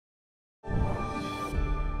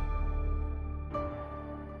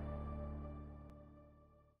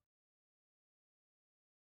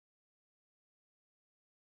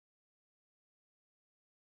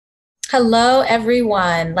Hello,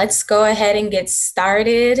 everyone. Let's go ahead and get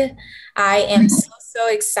started. I am so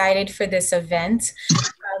excited for this event.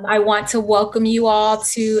 I want to welcome you all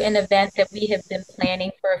to an event that we have been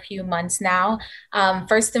planning for a few months now.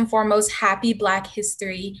 First and foremost, happy Black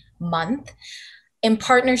History Month. In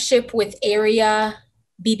partnership with AREA,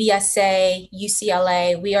 BBSA,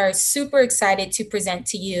 UCLA, we are super excited to present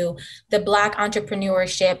to you the Black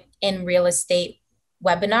Entrepreneurship in Real Estate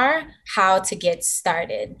webinar, How to Get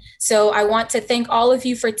Started. So I want to thank all of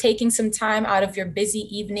you for taking some time out of your busy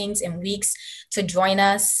evenings and weeks to join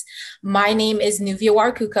us. My name is Nuvie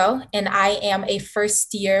Ewharekuko, and I am a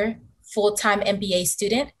first-year full-time MBA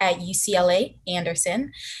student at UCLA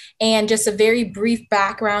Anderson. And just a very brief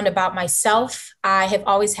background about myself. I have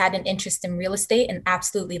always had an interest in real estate and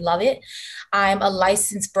absolutely love it. I'm a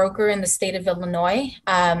licensed broker in the state of Illinois.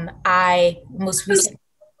 I most recently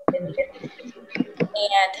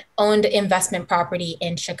and owned investment property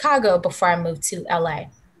in Chicago before I moved to LA.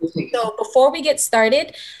 So before we get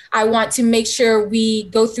started, I want to make sure we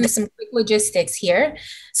go through some quick logistics here.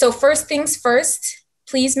 So first things first,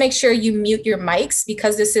 please make sure you mute your mics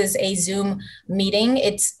because this is a Zoom meeting.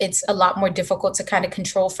 It's a lot more difficult to kind of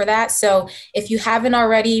control for that. So if you haven't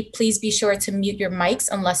already, please be sure to mute your mics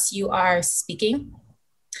unless you are speaking.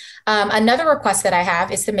 Another request that I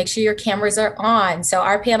have is to make sure your cameras are on. So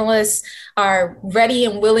our panelists are ready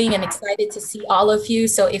and willing and excited to see all of you.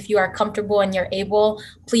 So if you are comfortable and you're able,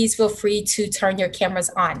 please feel free to turn your cameras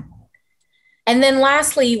on. And then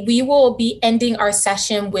lastly, we will be ending our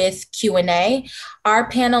session with Q&A. Our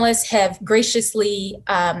panelists have graciously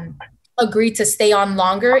agreed to stay on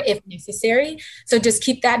longer if necessary. So just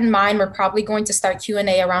keep that in mind. We're probably going to start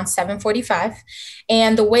Q&A around 7:45.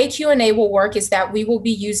 And the way Q&A will work is that we will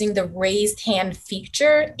be using the raised hand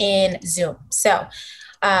feature in Zoom. So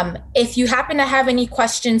if you happen to have any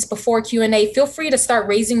questions before Q&A, feel free to start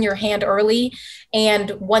raising your hand early.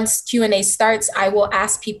 And once Q&A starts, I will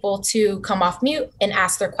ask people to come off mute and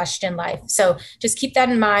ask their question live. So just keep that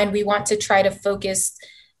in mind. We want to try to focus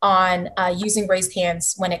on using raised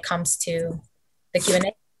hands when it comes to the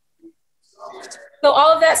Q&A. So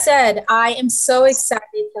all of that said, I am so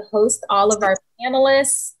excited to host all of our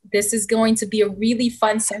panelists. This is going to be a really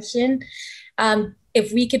fun session.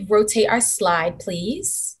 If we could rotate our slide,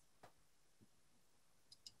 please.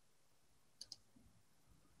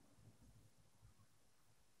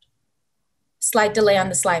 Slight delay on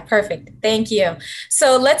the slide. Perfect. Thank you.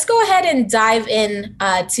 So let's go ahead and dive in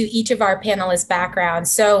to each of our panelists' backgrounds.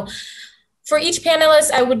 So for each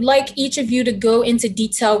panelist, I would like each of you to go into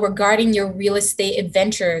detail regarding your real estate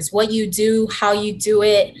adventures, what you do, how you do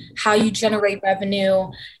it, how you generate revenue,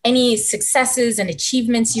 any successes and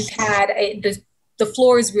achievements you've had. The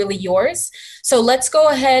floor is really yours. So let's go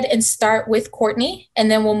ahead and start with Courtney, and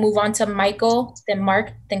then we'll move on to Michael, then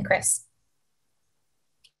Mark, then Chris.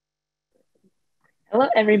 Hello,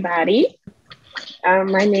 everybody.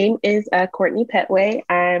 My name is Courtney Pettway.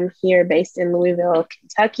 I'm here based in Louisville,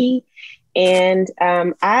 Kentucky, and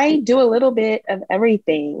I do a little bit of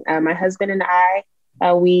everything. My husband and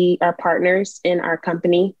I, we are partners in our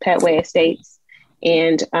company, Pettway Estates,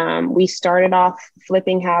 and we started off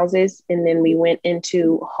flipping houses, and then we went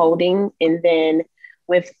into holding, and then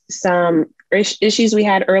with some issues we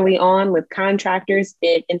had early on with contractors,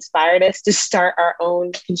 it inspired us to start our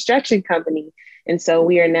own construction company. And so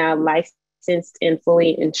we are now licensed and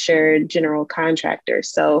fully insured general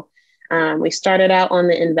contractors. So we started out on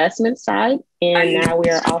the investment side, and now we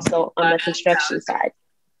are also on the construction side.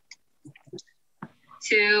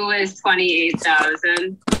 2 is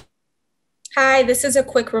 28,000. Hi, this is a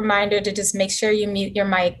quick reminder to just make sure you mute your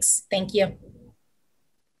mics. Thank you.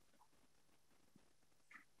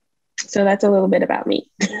 So that's a little bit about me.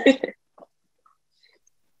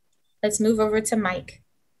 Let's move over to Mike.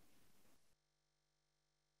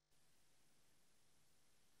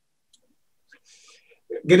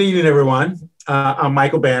 Good evening, everyone. I'm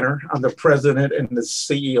Michael Banner. I'm the president and the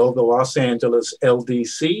CEO of the Los Angeles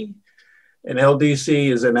LDC. And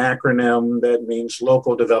LDC is an acronym that means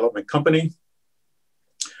Local Development Company.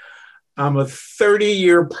 I'm a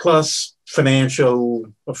 30-year plus financing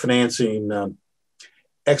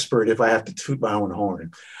expert, if I have to toot my own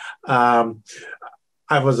horn. I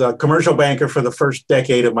was a commercial banker for the first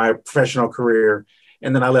decade of my professional career,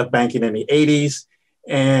 and then I left banking in the 80s.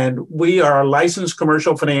 And we are a licensed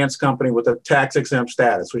commercial finance company with a tax exempt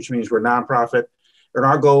status, which means we're nonprofit. And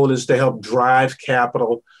our goal is to help drive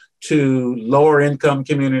capital to lower income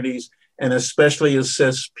communities and especially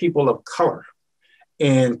assist people of color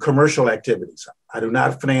in commercial activities. I do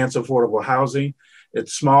not finance affordable housing.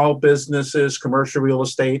 It's small businesses, commercial real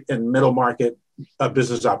estate, and middle market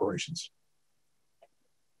business operations.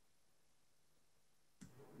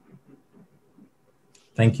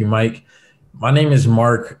 Thank you, Mike. My name is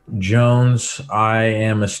Mark Jones. I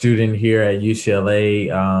am a student here at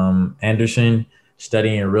UCLA Anderson,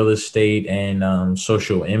 studying real estate and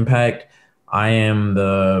social impact. I am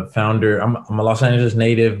the founder. I'm a Los Angeles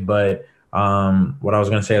native, but what I was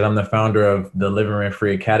going to say is I'm the founder of the Livin Rent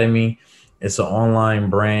Free Academy. It's an online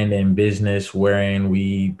brand and business wherein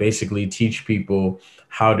we basically teach people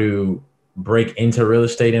how to break into real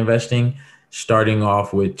estate investing, starting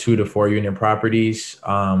off with 2 to 4 unit properties,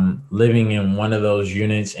 living in one of those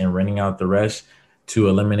units and renting out the rest to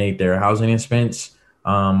eliminate their housing expense.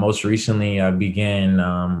 Most recently, I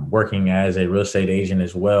began working as a real estate agent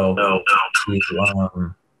as well to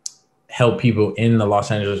help people in the Los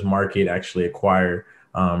Angeles market actually acquire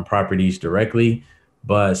properties directly.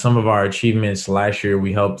 But some of our achievements last year,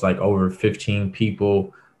 we helped like over 15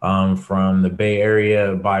 people from the Bay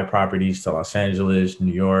Area buy properties to Los Angeles,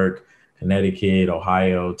 New York, Connecticut,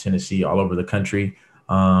 Ohio, Tennessee, all over the country.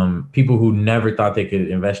 People who never thought they could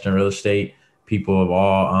invest in real estate, people of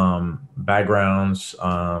all backgrounds,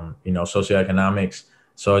 socioeconomics.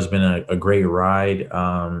 So it's been a great ride,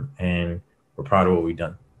 and we're proud of what we've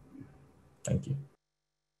done. Thank you.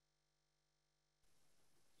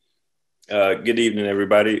 Good evening,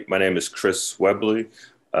 everybody. My name is Chris Webley.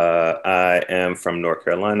 I am from North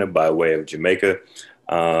Carolina by way of Jamaica.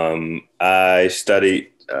 I studied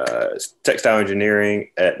textile engineering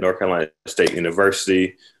at North Carolina State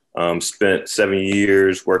University. Spent 7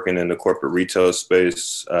 years working in the corporate retail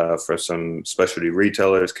space for some specialty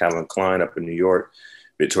retailers, Calvin Klein up in New York,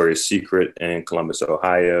 Victoria's Secret in Columbus,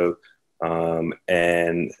 Ohio,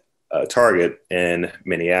 and Target in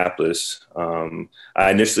Minneapolis.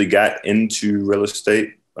 I initially got into real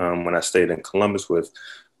estate when I stayed in Columbus with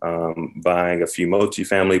buying a few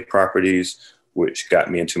multifamily properties, which got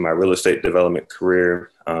me into my real estate development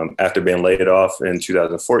career. After being laid off in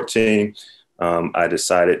 2014, I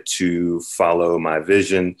decided to follow my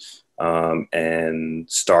vision and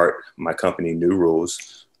start my company, New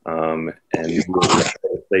Rules, and New Rules is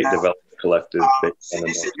a state development collective.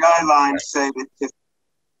 CDC guidelines say that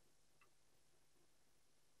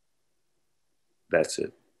that's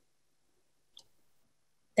it.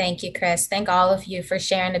 Thank you, Chris. Thank all of you for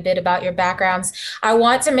sharing a bit about your backgrounds. I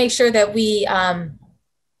want to make sure that we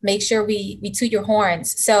toot your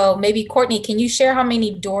horns. So maybe Courtney, can you share how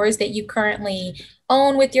many doors that you currently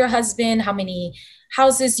own with your husband? How many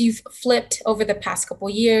houses you've flipped over the past couple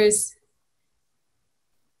of years?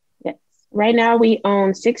 Yes. Right now we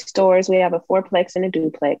own 6 stores. We have a 4-plex and a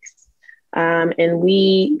duplex. And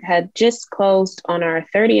we had just closed on our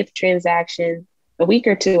 30th transaction a week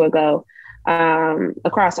or 2 ago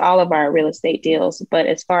across all of our real estate deals. But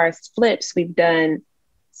as far as flips, we've done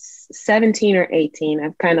 17 or 18.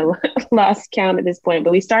 I've kind of lost count at this point,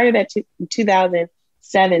 but we started at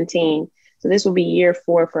 2017. So this will be year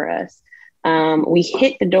 4 for us. We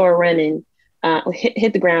hit the ground running,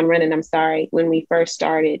 when we first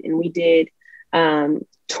started. And we did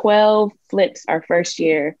 12 flips our first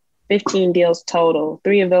year, 15 deals total.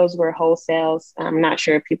 3 of those were wholesales. I'm not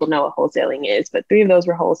sure if people know what wholesaling is, but 3 of those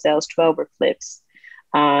were wholesales, 12 were flips.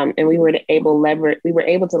 And we were able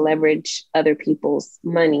to leverage other people's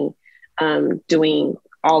money doing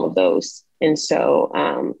all of those. And so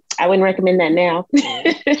I wouldn't recommend that now.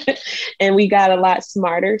 And we got a lot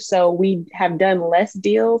smarter. So we have done less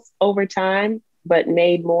deals over time, but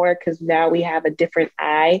made more because now we have a different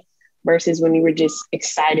eye versus when we were just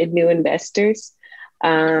excited new investors.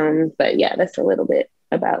 But yeah, that's a little bit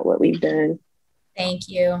about what we've done. Thank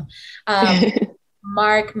you.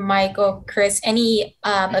 Mark, Michael, Chris, any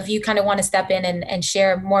of you kind of want to step in and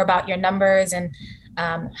share more about your numbers and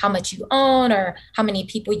how much you own or how many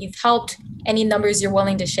people you've helped? Any numbers you're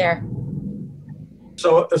willing to share?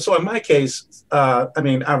 So in my case, I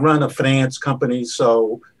run a finance company,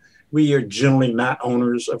 so we are generally not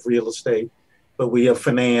owners of real estate, but we have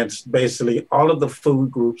financed basically all of the food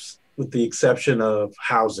groups with the exception of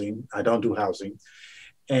housing. I don't do housing,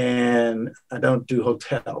 and I don't do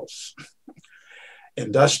hotels.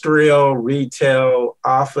 Industrial, retail,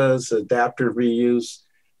 office, adaptive reuse,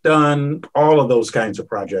 done all of those kinds of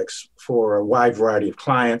projects for a wide variety of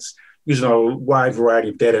clients using a wide variety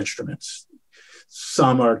of debt instruments.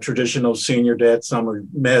 Some are traditional senior debt, some are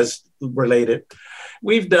mezz related.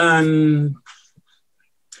 We've done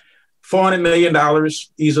 $400 million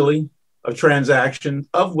easily of transaction,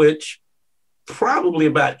 of which probably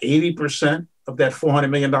about 80% of that $400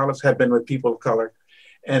 million have been with people of color.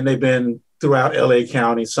 And they've been throughout LA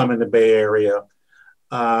County, some in the Bay Area.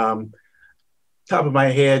 Top of my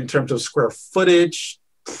head, in terms of square footage,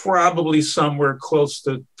 probably somewhere close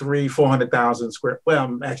to 400,000 square.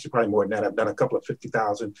 Well, actually probably more than that. I've done a couple of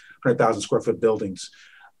 50,000, 100,000 square foot buildings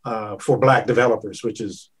for Black developers, which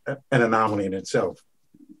is an anomaly in itself.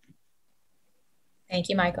 Thank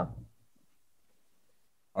you, Michael.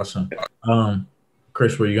 Awesome.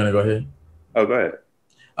 Chris, were you gonna go ahead? Oh, go ahead.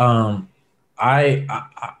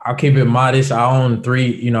 I'll keep it modest. I own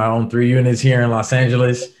three units here in Los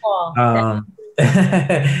Angeles.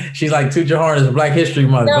 She's like, toot your horn, it's Black History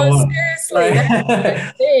Month. No,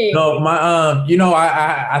 seriously. No, my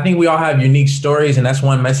I think we all have unique stories, and that's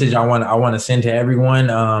one message I want to send to everyone.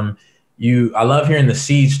 I love hearing the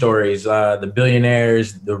seed stories, the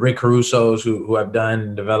billionaires, the Rick Carusos who have done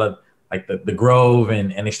and developed like the Grove,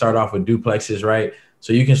 and they start off with duplexes, right?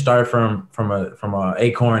 So you can start from a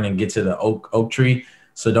acorn and get to the oak tree.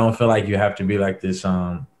 So don't feel like you have to be like this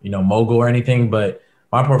mogul or anything. But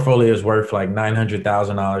my portfolio is worth like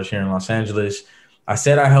 $900,000 here in Los Angeles. I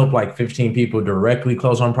said I helped like 15 people directly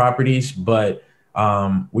close on properties, but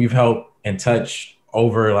we've helped and touched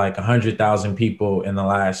over like 100,000 people in the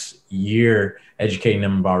last year, educating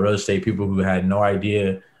them about real estate, people who had no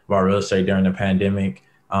idea about real estate during the pandemic,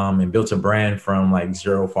 and built a brand from like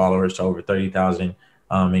 0 followers to over 30,000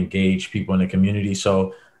 engaged people in the community.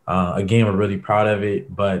 So again, we're really proud of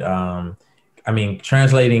it. But I mean,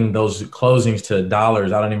 translating those closings to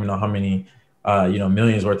dollars, I don't even know how many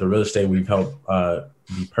millions worth of real estate we've helped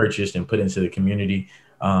be purchased and put into the community.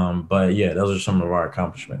 But yeah, those are some of our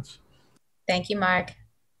accomplishments. Thank you, Mark.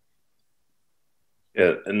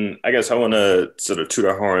 Yeah, and I guess I want to sort of toot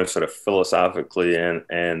our horn sort of philosophically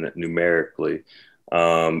and numerically.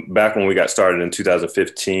 Back when we got started in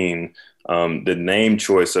 2015, the name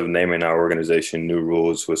choice of naming our organization New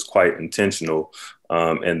Rules was quite intentional,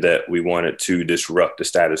 in that we wanted to disrupt the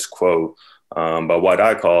status quo by what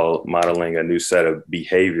I call modeling a new set of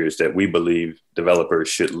behaviors that we believe developers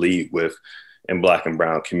should lead with in Black and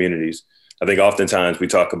Brown communities. I think oftentimes we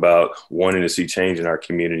talk about wanting to see change in our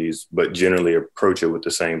communities, but generally approach it with the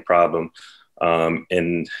same problem.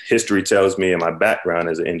 And history tells me, and my background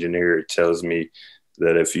as an engineer tells me,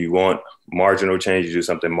 that if you want marginal change, you do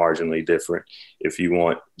something marginally different. If you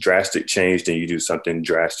want drastic change, then you do something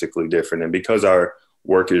drastically different. And because our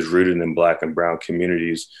work is rooted in Black and Brown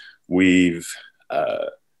communities,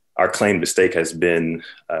 our claim to stake has been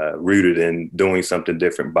rooted in doing something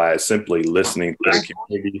different by simply listening to the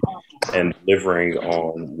community and delivering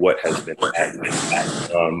on what has been happening.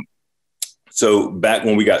 So back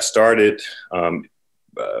when we got started,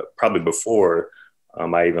 probably before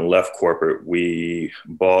I even left corporate, we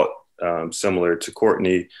bought, similar to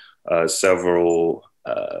Courtney, several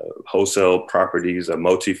wholesale properties, a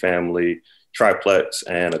multifamily triplex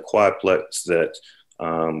and a quadplex that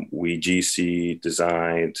we GC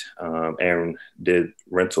designed and did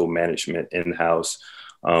rental management in-house.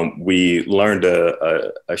 We learned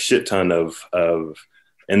a shit ton of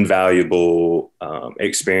invaluable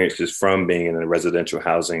experiences from being in a residential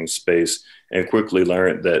housing space, and quickly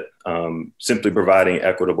learned that simply providing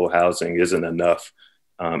equitable housing isn't enough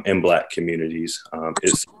in Black communities.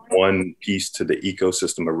 It's one piece to the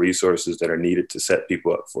ecosystem of resources that are needed to set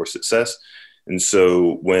people up for success. And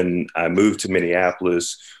so when I moved to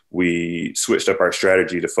Minneapolis, we switched up our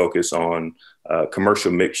strategy to focus on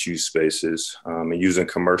commercial mixed-use spaces and using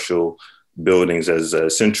commercial buildings as a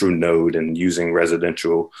central node and using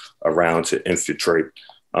residential around to infiltrate.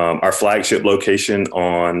 Our flagship location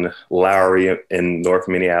on Lowry in North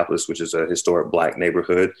Minneapolis, which is a historic Black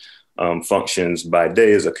neighborhood, functions by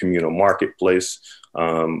day as a communal marketplace,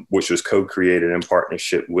 which was co-created in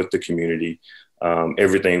partnership with the community.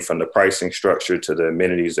 Everything from the pricing structure to the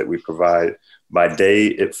amenities that we provide. By day,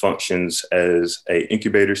 it functions as an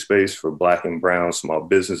incubator space for Black and Brown small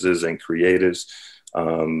businesses and creatives.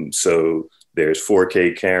 So there's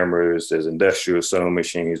 4K cameras, there's industrial sewing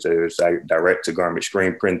machines, there's direct-to-garment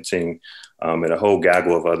screen printing, and a whole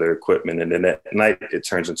gaggle of other equipment. And then at night, it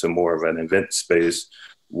turns into more of an event space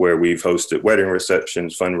where we've hosted wedding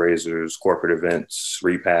receptions, fundraisers, corporate events,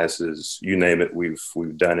 repasses, you name it,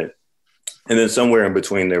 we've done it. And then somewhere in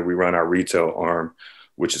between there, we run our retail arm,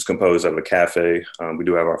 which is composed of a cafe. We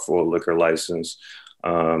do have our full liquor license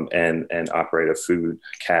and operate a food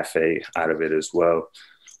cafe out of it as well.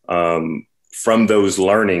 From those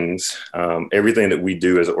learnings, everything that we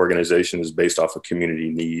do as an organization is based off of community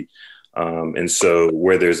need. And so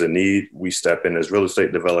where there's a need, we step in as real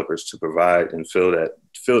estate developers to provide and fill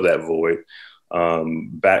that void.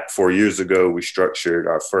 Back 4 years ago, we structured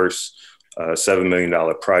our first $7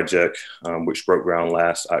 million project, which broke ground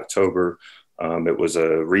last October. It was a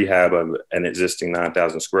rehab of an existing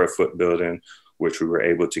 9,000 square foot building, which we were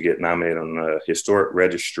able to get nominated on the historic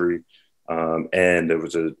registry. And there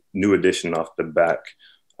was a new addition off the back.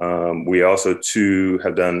 We also too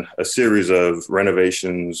have done a series of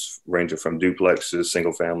renovations ranging from duplexes,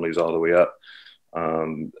 single families, all the way up.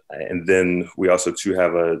 And then we also too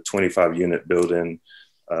have a 25 unit building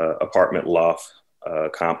apartment loft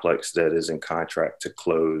complex that is in contract to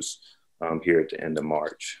close here at the end of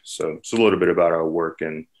March. So it's a little bit about our work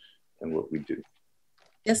and what we do.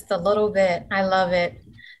 Just a little bit. I love it.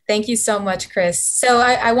 Thank you so much, Chris. So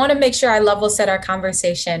I want to make sure I level set our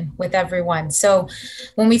conversation with everyone. So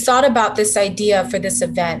when we thought about this idea for this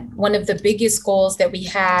event, one of the biggest goals that we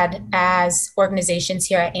had as organizations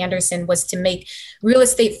here at Anderson was to make real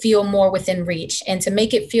estate feel more within reach and to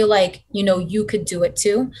make it feel like, you know, you could do it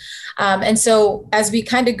too. And so as we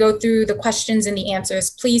kind of go through the questions and the answers,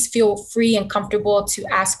 please feel free and comfortable to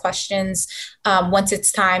ask questions once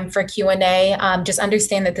it's time for Q&A. Just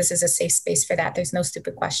understand that this is a safe space for that. There's no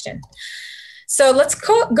stupid question. So let's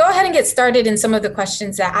go ahead and get started in some of the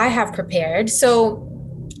questions that I have prepared. So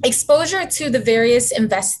exposure to the various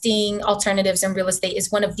investing alternatives in real estate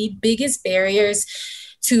is one of the biggest barriers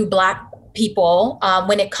to Black people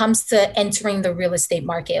when it comes to entering the real estate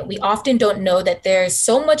market. We often don't know that there's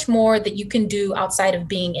so much more that you can do outside of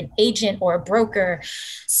being an agent or a broker.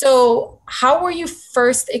 So how were you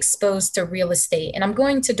first exposed to real estate? And I'm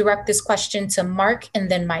going to direct this question to Mark and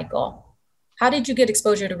then Michael. How did you get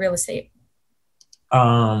exposure to real estate?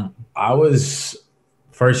 I was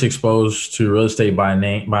first exposed to real estate by a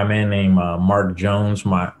man named Mark Jones,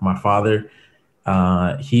 my father.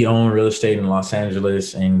 He owned real estate in Los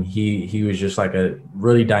Angeles, and he was just like a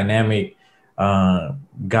really dynamic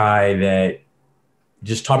guy that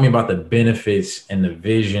just taught me about the benefits and the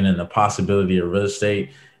vision and the possibility of real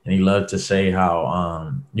estate. And he loved to say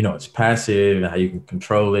how, you know, it's passive and how you can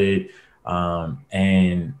control it.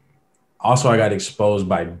 And also I got exposed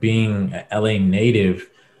by being an LA native.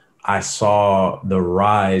 I saw the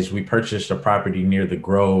rise. We purchased a property near the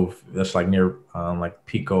Grove. That's like near like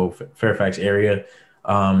Pico, Fairfax area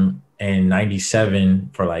in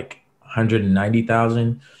 97 for like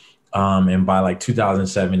 190,000. And by like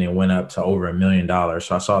 2007, it went up to over $1 million.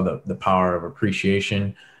 So I saw the power of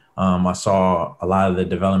appreciation. I saw a lot of the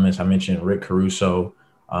developments. I mentioned Rick Caruso.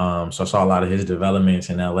 So I saw a lot of his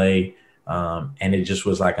developments in LA. And it just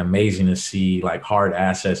was like amazing to see like hard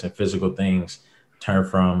assets and physical things turn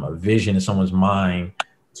from a vision in someone's mind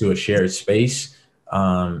to a shared space.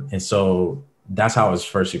 And so that's how I was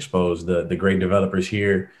first exposed, the great developers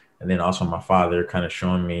here. And then also my father kind of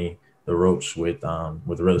showing me the ropes with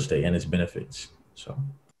real estate and its benefits. So.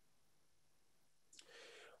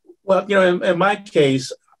 Well, you know, in my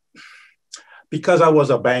case, because I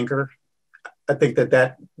was a banker, I think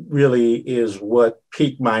that really is what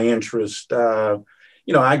piqued my interest.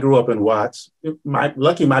 You know, I grew up in Watts. My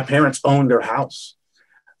parents owned their house,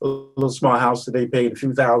 a little small house that they paid a few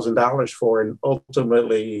 $1,000s for. And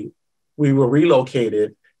ultimately, we were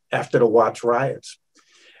relocated after the Watts riots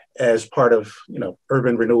as part of, you know,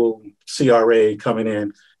 urban renewal, CRA coming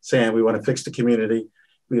in saying, we want to fix the community.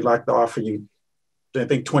 We'd like to offer you, I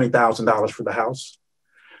think, $20,000 for the house.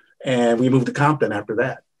 And we moved to Compton after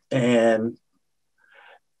that. And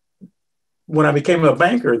when I became a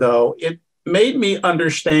banker, though, it made me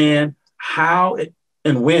understand how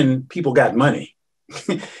and when people got money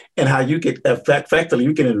and how you could effectively,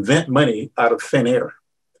 you can invent money out of thin air.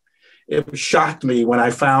 It shocked me when I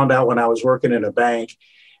found out when I was working in a bank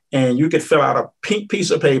and you could fill out a pink piece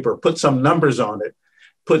of paper, put some numbers on it,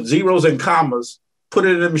 put zeros and commas, put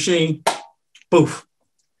it in a machine, poof,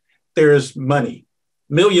 there's money,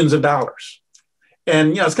 millions of dollars. And,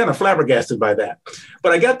 you know, I was kind of flabbergasted by that.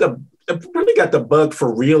 But I really got the bug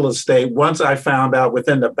for real estate once I found out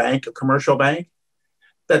within the bank, a commercial bank,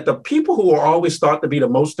 that the people who were always thought to be the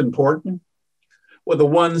most important were the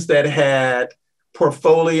ones that had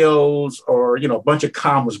portfolios or, you know, a bunch of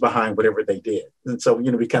commas behind whatever they did. And so,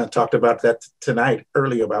 you know, we kind of talked about that tonight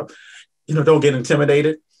earlier about, you know, don't get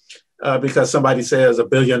intimidated because somebody says $1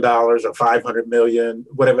 billion or 500 million,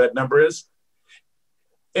 whatever that number is.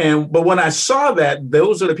 But when I saw that,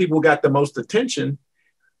 those are the people who got the most attention.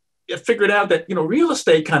 I figured out that, you know, real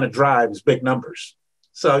estate kind of drives big numbers.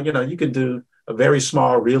 So, you know, you can do a very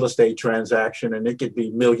small real estate transaction and it could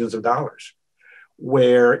be millions of dollars.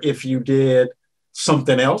 Where if you did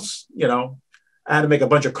something else, you know, I had to make a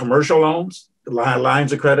bunch of commercial loans,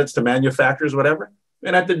 lines of credits to manufacturers, whatever.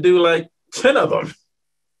 And I had to do like 10 of them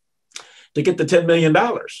to get the $10 million.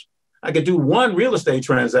 I could do one real estate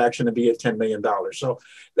transaction and be at $10 million. So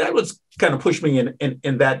that was kind of pushed me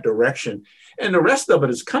in that direction. And the rest of it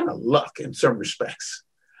is kind of luck in some respects.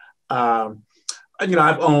 You know,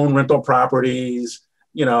 I've owned rental properties,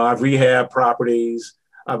 you know, I've rehabbed properties.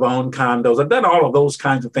 I've owned condos. I've done all of those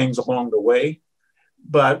kinds of things along the way.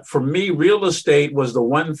 But for me, real estate was the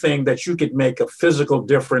one thing that you could make a physical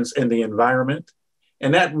difference in the environment.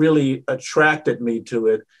 And that really attracted me to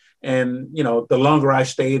it. And, you know, the longer I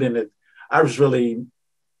stayed in it, I was really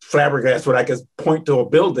flabbergasted when I could point to a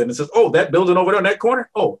building and says, oh, that building over there in that corner?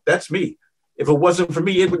 Oh, that's me. If it wasn't for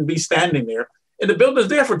me, it wouldn't be standing there. And the building's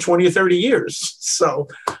there for 20 or 30 years. So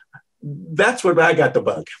that's where I got the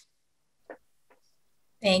bug.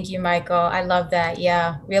 Thank you, Michael. I love that.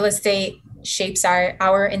 Yeah, real estate shapes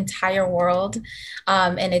our entire world.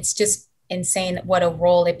 And it's just insane what a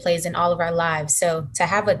role it plays in all of our lives. So to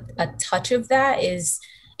have a touch of that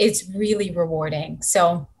it's really rewarding.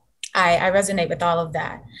 So I resonate with all of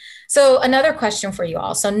that. So another question for you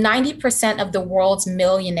all. So 90% of the world's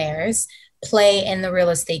millionaires play in the real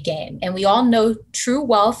estate game. And we all know true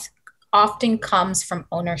wealth often comes from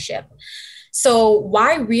ownership. So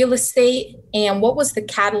why real estate, and what was the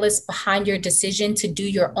catalyst behind your decision to do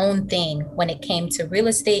your own thing when it came to real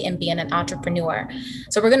estate and being an entrepreneur?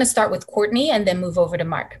 So we're going to start with Courtney and then move over to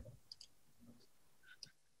Mark.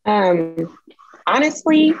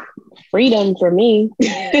 Honestly, freedom for me.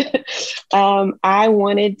 I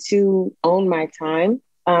wanted to own my time.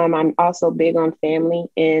 I'm also big on family.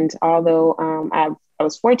 And although I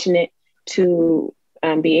was fortunate to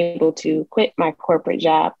be able to quit my corporate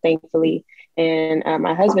job, thankfully, and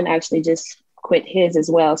my husband actually just quit his as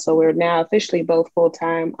well. So we're now officially both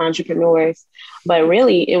full-time entrepreneurs. But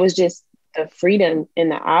really, it was just the freedom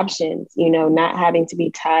and the options, you know, not having to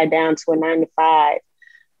be tied down to a 9-to-5.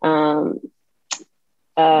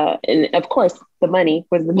 And of course, the money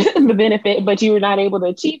was the benefit, but you were not able to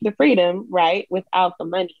achieve the freedom, right, without the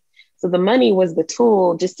money. So the money was the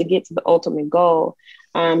tool just to get to the ultimate goal.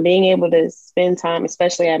 Being able to spend time,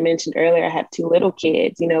 especially I mentioned earlier, I have 2 little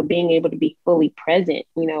kids, you know, being able to be fully present,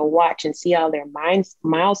 you know, watch and see all their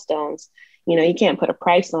milestones, you know, you can't put a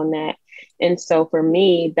price on that. And so for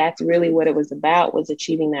me, that's really what it was about, was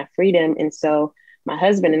achieving that freedom. And so my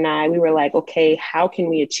husband and I, we were like, okay, how can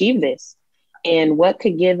we achieve this? And what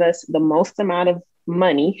could give us the most amount of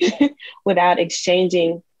money without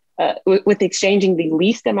exchanging, with exchanging the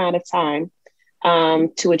least amount of time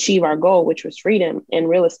to achieve our goal, which was freedom. And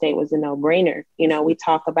real estate was a no-brainer. You know, we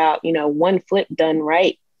talk about, you know, one flip done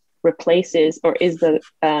right replaces or is the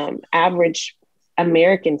average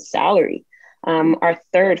American salary. Our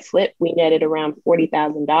 3rd flip, we netted around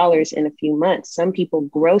 $40,000 in a few months. Some people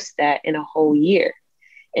grossed that in a whole year.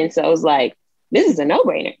 And so I was like, this is a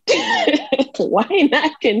no-brainer. Why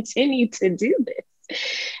not continue to do this?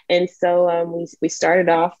 And so we started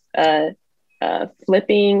off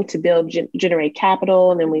flipping to generate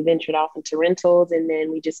capital, and then we ventured off into rentals, and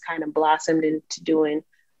then we just kind of blossomed into doing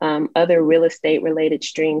other real estate related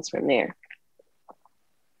streams from there.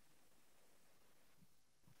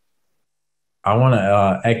 I want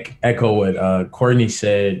to echo what Courtney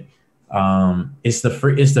said. It's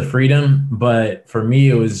the freedom, but for me,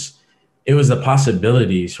 it was the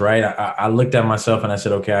possibilities, right? I looked at myself and I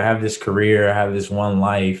said, okay, I have this career, I have this one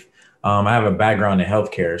life. I have a background in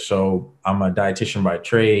healthcare, so I'm a dietitian by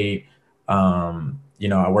trade. You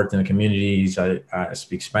know, I worked in the communities. I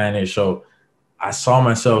speak Spanish, so I saw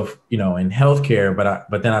myself, you know, in healthcare.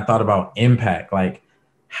 But then I thought about impact, like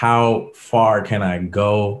how far can I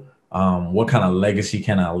go? What kind of legacy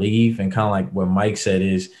can I leave? And kind of like what Mike said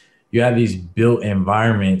is, you have these built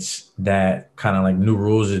environments that kind of like New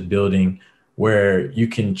Rules is building, where you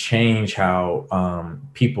can change how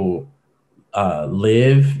people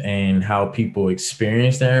live and how people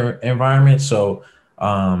experience their environment. So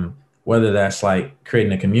whether that's like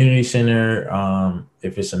creating a community center,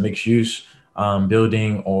 if it's a mixed use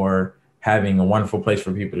building, or having a wonderful place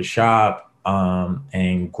for people to shop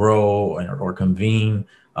and grow or convene,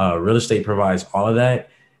 real estate provides all of that.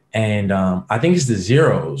 And I think it's the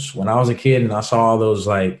zeros. When I was a kid and I saw all those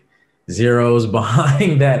like zeros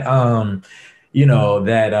behind that, you know,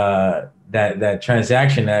 that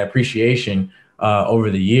transaction, that appreciation over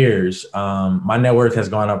the years, my net worth has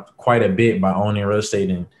gone up quite a bit by owning real estate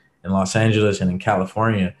in Los Angeles and in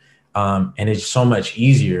California. And it's so much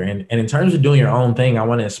easier. And in terms of doing your own thing, I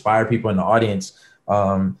want to inspire people in the audience.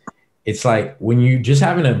 It's like when you just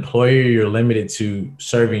have an employer, you're limited to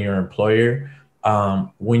serving your employer.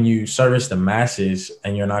 When you service the masses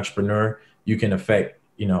and you're an entrepreneur, you can affect,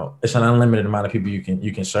 you know, it's an unlimited amount of people you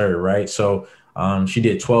can serve, right? So she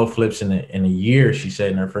did 12 flips in a year, she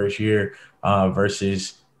said, in her first year,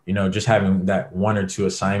 versus, you know, just having that 1 or 2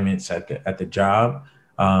 assignments at the job,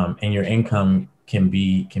 and your income can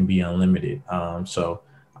be unlimited. So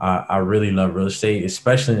I really love real estate,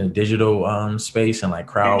 especially in the digital space and like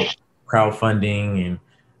crowdfunding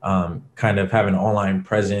kind of having an online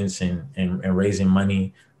presence and raising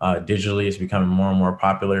money digitally is becoming more and more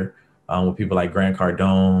popular with people like Grant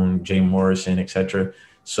Cardone, Jay Morrison, et cetera.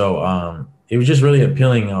 So it was just really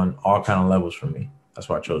appealing on all kind of levels for me. That's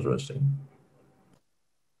why I chose real estate.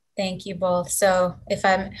 Thank you both. So if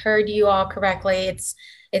I heard you all correctly,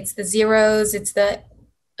 it's the zeros, it's the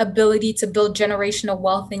ability to build generational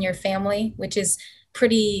wealth in your family, which is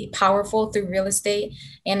pretty powerful through real estate.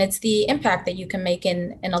 And it's the impact that you can make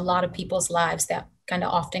in a lot of people's lives that kind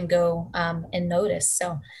of often go unnoticed.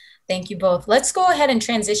 So thank you both. Let's go ahead and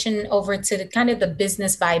transition over to the kind of the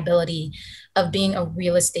business viability of being a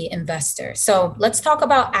real estate investor. So let's talk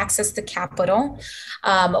about access to capital.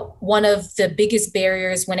 One of the biggest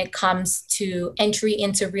barriers when it comes to entry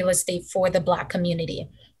into real estate for the Black community.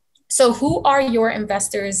 So who are your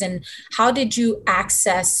investors and how did you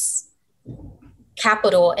access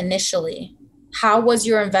capital initially? How has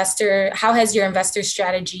your investor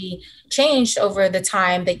strategy changed over the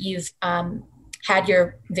time that you've had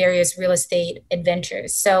your various real estate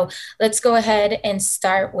adventures? So let's go ahead and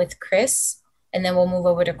start with Chris, and then we'll move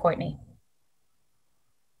over to Courtney.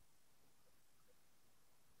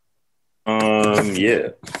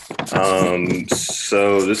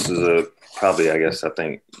 So this is probably, I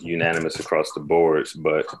think, unanimous across the boards,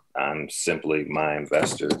 but I'm simply my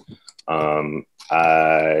investor.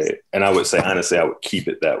 I would say, honestly, I would keep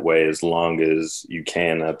it that way as long as you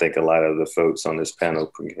can. I think a lot of the folks on this panel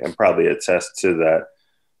can probably attest to that.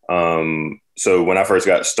 So when I first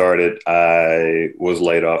got started, I was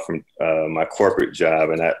laid off from my corporate job,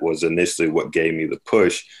 and that was initially what gave me the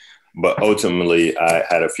push. But ultimately, I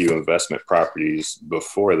had a few investment properties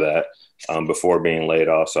before that, before being laid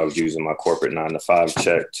off. So I was using my corporate 9-to-5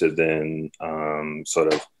 check to then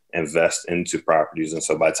sort of invest into properties. And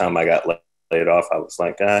so by the time I got laid off, I was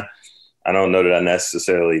like, I don't know that I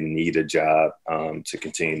necessarily need a job to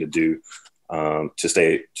continue to do,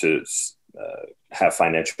 to have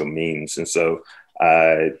financial means. And so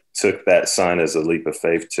I took that sign as a leap of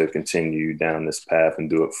faith to continue down this path and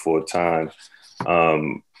do it full time.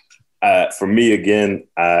 For me, again,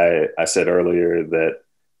 I said earlier that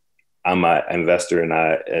I'm an investor, and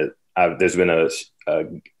there's been a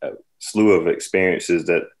slew of experiences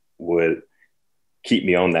that would keep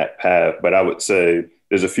me on that path. But I would say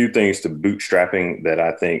there's a few things to bootstrapping that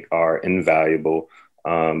I think are invaluable.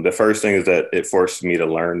 The first thing is that it forced me to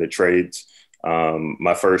learn the trades.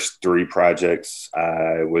 My first 3 projects,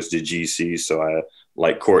 I was the GC. So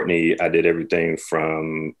like Courtney, I did everything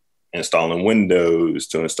from installing windows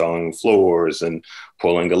to installing floors and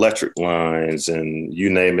pulling electric lines, and you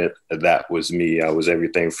name it, that was me. I was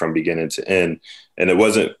everything from beginning to end. And it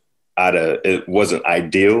wasn't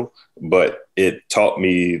ideal, but it taught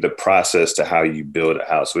me the process to how you build a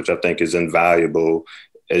house, which I think is invaluable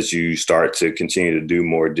as you start to continue to do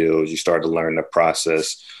more deals. You start to learn the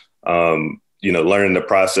process. Learning the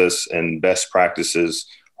process and best practices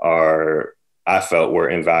I felt were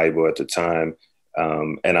invaluable at the time.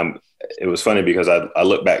 It was funny because I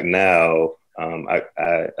look back now,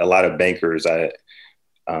 a lot of bankers I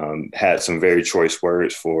had some very choice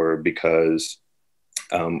words for, because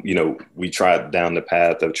we tried down the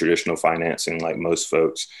path of traditional financing like most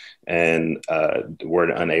folks, and were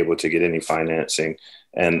unable to get any financing.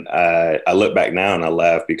 And I look back now and I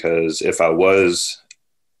laugh, because if I was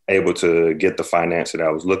able to get the finance that I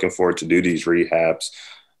was looking for to do these rehabs,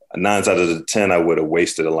 9 out of the 10, I would have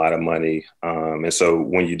wasted a lot of money. And so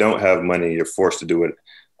when you don't have money, you're forced to do it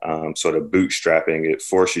sort of bootstrapping. It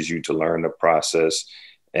forces you to learn the process,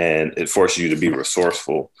 and it forces you to be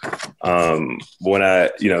resourceful. So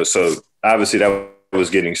obviously that was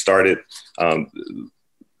getting started.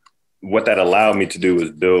 What that allowed me to do was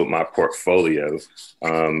build my portfolio.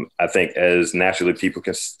 I think as naturally people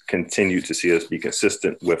can continue to see us be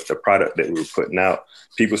consistent with the product that we were putting out,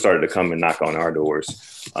 people started to come and knock on our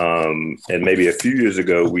doors. And maybe a few years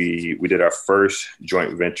ago, we did our first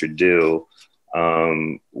joint venture deal,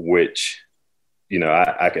 which,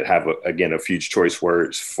 I could have, a few choice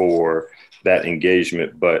words for that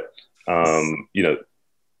engagement. But,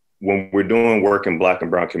 when we're doing work in Black and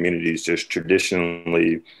brown communities, just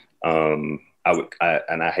traditionally, and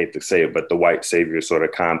I hate to say it, but the white savior sort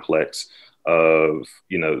of complex of,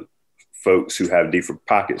 folks who have deeper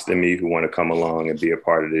pockets than me who want to come along and be a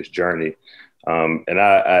part of this journey. And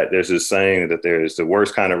there's this saying that there's the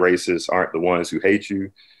worst kind of racists aren't the ones who hate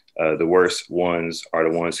you. The worst ones are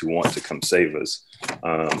the ones who want to come save us.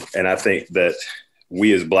 And I think that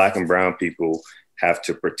we as Black and brown people have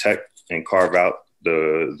to protect and carve out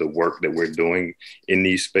the work that we're doing in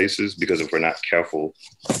these spaces, because if we're not careful,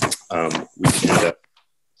 we end up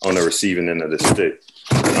on the receiving end of the stick.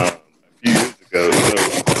 A few years ago,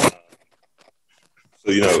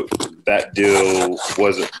 So, that deal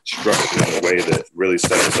wasn't structured in a way that really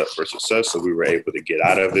set us up for success. So we were able to get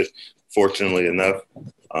out of it, fortunately enough.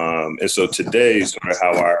 And so today, sort of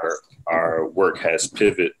how our work has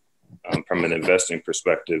pivoted from an investing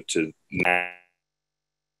perspective to now.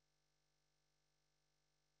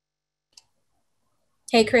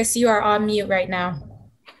 Hey, Chris, you are on mute right now.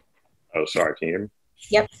 Oh, sorry. Can you hear me?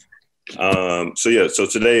 Yep. So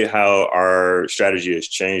today how our strategy has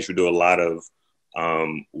changed, we do a lot of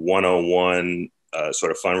one-on-one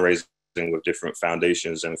sort of fundraising with different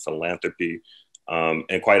foundations and philanthropy.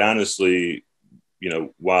 And quite honestly,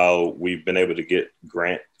 while we've been able to get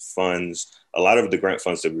grant funds, a lot of the grant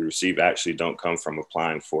funds that we receive actually don't come from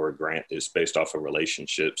applying for a grant. It's based off of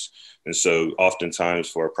relationships. And so oftentimes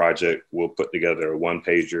for a project, we'll put together a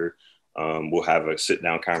one-pager. We'll have a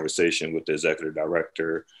sit-down conversation with the executive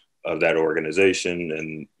director of that organization,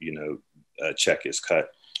 and, a check is cut.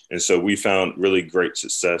 And so we found really great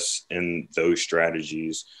success in those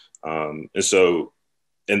strategies. And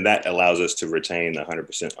that allows us to retain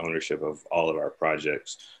 100% ownership of all of our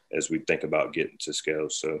projects as we think about getting to scale.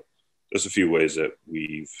 So there's a few ways that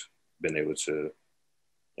we've been able to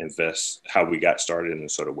invest, how we got started, and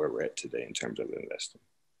sort of where we're at today in terms of investing.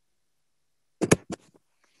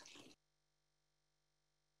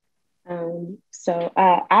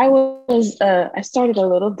 I started a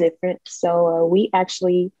little different. So we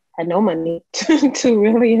actually had no money to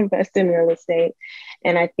really invest in real estate.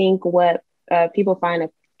 And I think what people find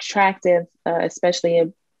attractive,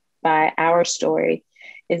 especially by our story,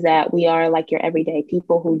 is that we are like your everyday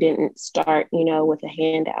people who didn't start, with a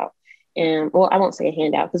handout. And I won't say a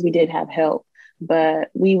handout because we did have help, but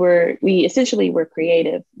we essentially were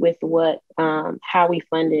creative with how we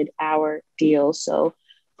funded our deals. So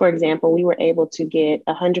for example, we were able to get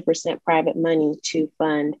 100% private money to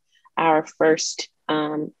fund our first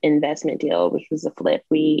investment deal, which was a flip.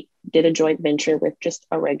 We did a joint venture with just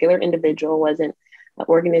a regular individual, wasn't an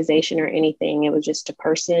organization or anything. It was just a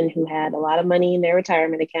person who had a lot of money in their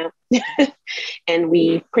retirement account. And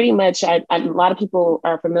we pretty much, a lot of people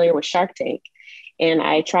are familiar with Shark Tank. And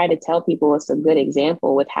I try to tell people it's a good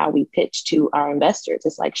example with how we pitch to our investors.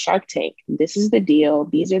 It's like Shark Tank. This is the deal.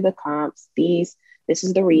 These are the comps. This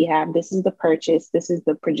is the rehab. This is the purchase. This is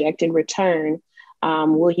the projected return.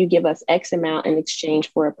 Will you give us X amount in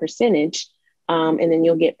exchange for a percentage? And then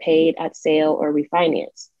you'll get paid at sale or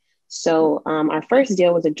refinance. So our first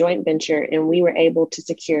deal was a joint venture, and we were able to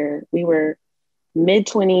secure, we were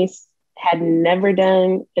mid-20s, had never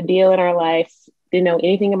done a deal in our life, didn't know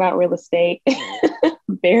anything about real estate,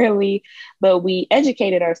 barely, but we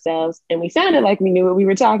educated ourselves and we sounded like we knew what we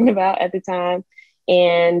were talking about at the time.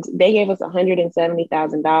 And they gave us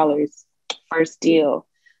 $170,000 first deal.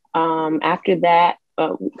 After that,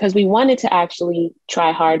 because we wanted to actually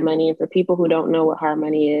try hard money. And for people who don't know what hard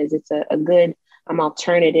money is, it's a good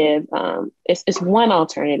alternative. It's one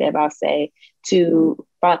alternative, I'll say, to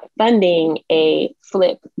funding a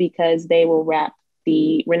flip, because they will wrap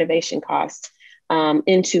the renovation costs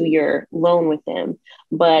into your loan with them.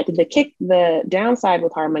 But the downside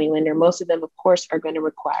with hard money lender, most of them, of course, are going to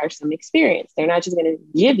require some experience. They're not just going to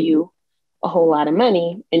give you a whole lot of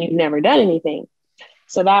money and you've never done anything.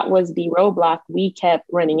 So that was the roadblock we kept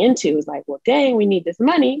running into. It was like, well, dang, we need this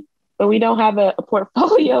money, but we don't have a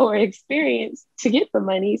portfolio or experience to get the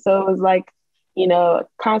money. So it was like, a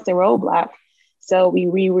constant roadblock. So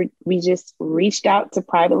we just reached out to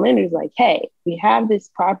private lenders like, hey, we have this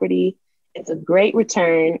property. It's a great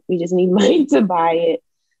return. We just need money to buy it.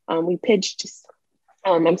 We pitched,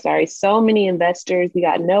 so many investors. We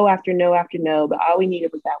got no after no after no, but all we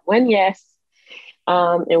needed was that one yes.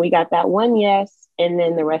 And we got that one yes. And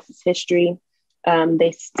then the rest is history.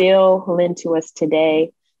 They still lend to us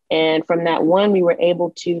today. And from that one, we were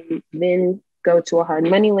able to then go to a hard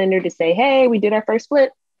money lender to say, hey, we did our first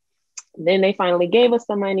flip. Then they finally gave us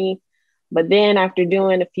some money. But then after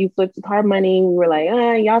doing a few flips with hard money, we were like,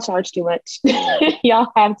 y'all charge too much.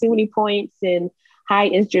 Y'all have too many points and high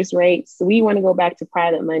interest rates. So we want to go back to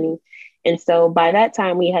private money. And so by that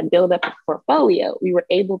time, we had built up a portfolio. We were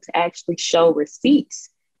able to actually show receipts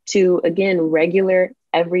to, again, regular,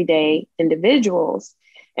 everyday individuals.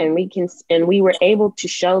 And we were able to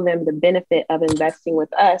show them the benefit of investing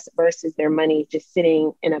with us versus their money just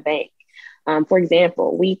sitting in a bank. For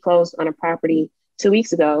example, we closed on a property 2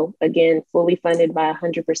 weeks ago, again, fully funded by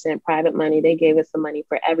 100% private money. They gave us the money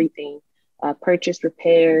for everything, purchase,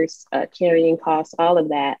 repairs, carrying costs, all of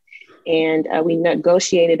that. And we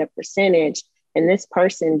negotiated a percentage. And this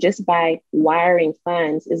person, just by wiring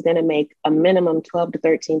funds, is going to make a minimum $12,000 to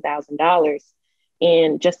 $13,000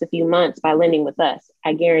 in just a few months by lending with us.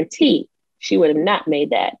 I guarantee she would have not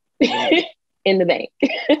made that in the bank.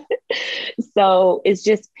 So it's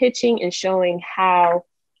just pitching and showing how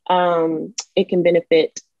it can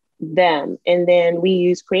benefit them. And then we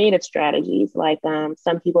use creative strategies like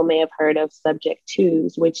some people may have heard of subject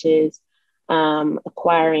twos, which is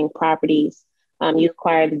acquiring properties. You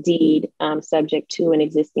acquire the deed subject to an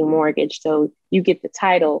existing mortgage. So you get the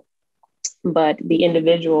title, but the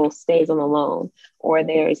individual stays on the loan. Or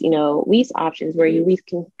there's, lease options where you lease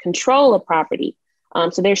can control a property.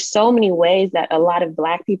 So there's so many ways that a lot of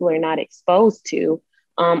Black people are not exposed to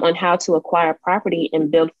on how to acquire property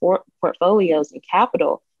and build portfolios and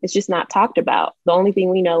capital. It's just not talked about. The only thing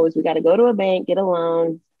we know is we got to go to a bank, get a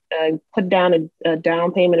loan, put down a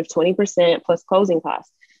down payment of 20% plus closing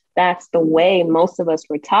costs. That's the way most of us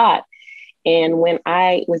were taught. And when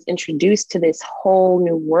I was introduced to this whole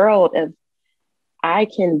new world of I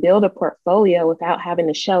can build a portfolio without having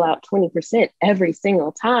to shell out 20% every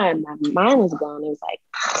single time, my mind was blown. It was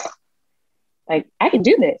like I can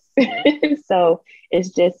do this. So it's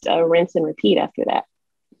just a rinse and repeat after that.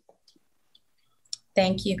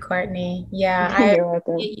 Thank you, Courtney. Yeah, I You're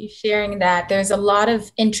welcome. appreciate you sharing that. There's a lot of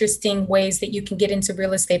interesting ways that you can get into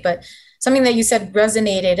real estate, but something that you said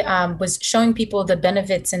resonated was showing people the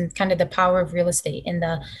benefits and kind of the power of real estate and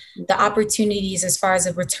the opportunities as far as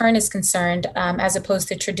a return is concerned, as opposed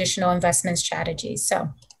to traditional investment strategies.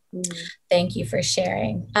 So thank you for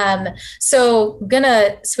sharing. So I'm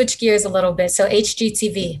gonna switch gears a little bit. So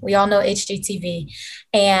HGTV, we all know HGTV,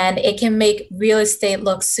 and it can make real estate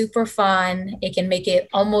look super fun. It can make it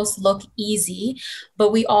almost look easy,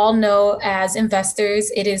 but we all know as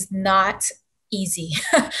investors, it is not easy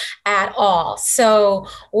at all. So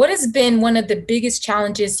what has been one of the biggest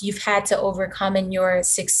challenges you've had to overcome in your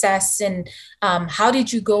success, and how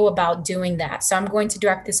did you go about doing that? So I'm going to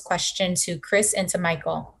direct this question to Chris and to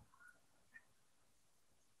Michael.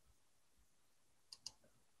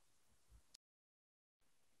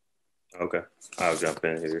 Okay, I'll jump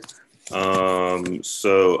in here.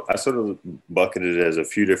 So I sort of bucketed it as a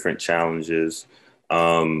few different challenges.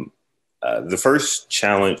 The first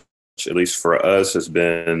challenge, at least for us, has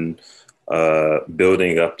been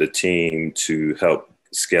building up the team to help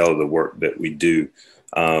scale the work that we do.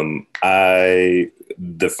 I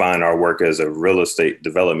define our work as a real estate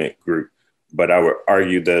development group, but I would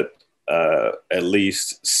argue that at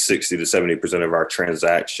least 60 to 70% of our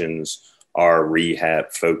transactions are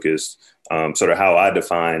rehab focused. Sort of how I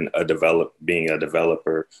define being a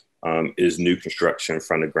developer is new construction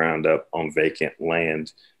from the ground up on vacant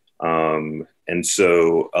land. And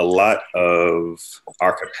so a lot of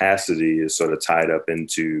our capacity is sort of tied up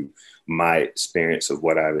into my experience of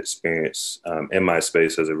what I've experienced in my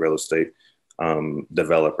space as a real estate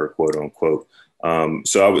developer, quote unquote.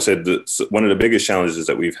 So I would say that one of the biggest challenges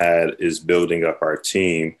that we've had is building up our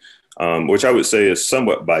team, which I would say is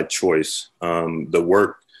somewhat by choice. The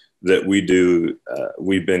work that we do,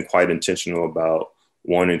 we've been quite intentional about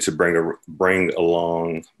wanting to bring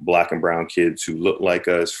along Black and brown kids who look like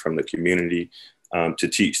us from the community, to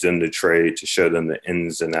teach them the trade, to show them the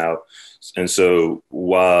ins and outs. And so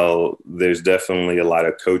while there's definitely a lot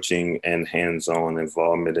of coaching and hands-on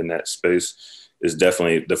involvement in that space, is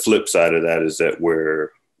definitely the flip side of that is that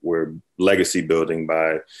we're legacy building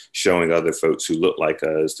by showing other folks who look like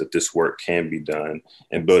us that this work can be done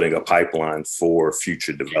and building a pipeline for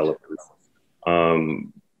future developers.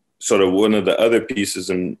 Sort of one of the other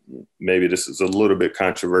pieces, and maybe this is a little bit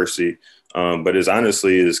controversy, but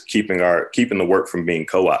is keeping the work from being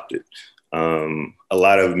co-opted. A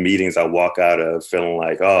lot of meetings I walk out of feeling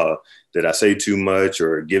like, oh, did I say too much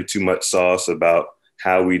or give too much sauce about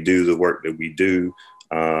how we do the work that we do?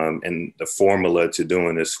 And the formula to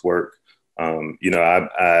doing this work.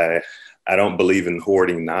 I don't believe in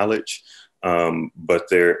hoarding knowledge, but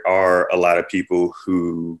there are a lot of people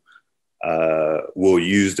who will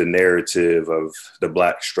use the narrative of the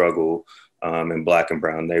Black struggle in Black and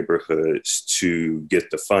brown neighborhoods to get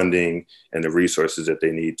the funding and the resources that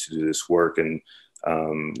they need to do this work. And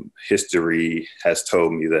history has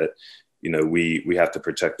told me that we have to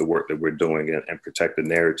protect the work that we're doing and protect the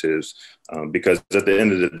narratives, because at the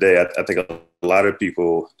end of the day, I think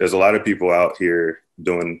there's a lot of people out here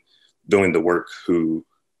doing the work who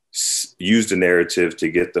use the narrative to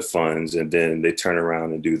get the funds, and then they turn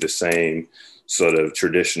around and do the same sort of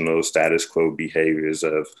traditional status quo behaviors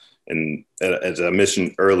and as I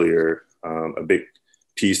mentioned earlier, a big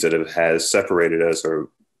piece that has separated us or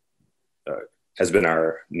has been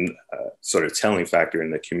our sort of telling factor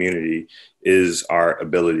in the community is our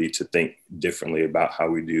ability to think differently about how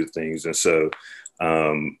we do things. And so,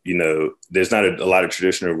 there's not a lot of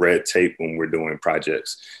traditional red tape when we're doing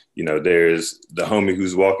projects. There's the homie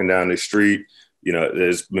who's walking down the street You know,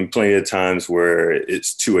 there's been plenty of times where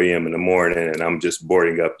it's 2 a.m. in the morning and I'm just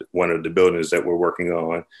boarding up one of the buildings that we're working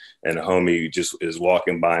on. And a homie just is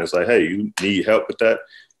walking by and is like, hey, you need help with that?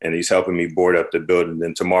 And he's helping me board up the building.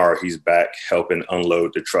 Then tomorrow he's back helping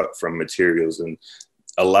unload the truck from materials. And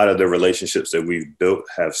a lot of the relationships that we've built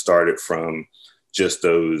have started from just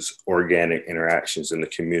those organic interactions in the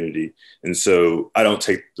community. And so I don't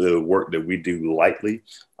take the work that we do lightly.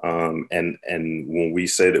 And when we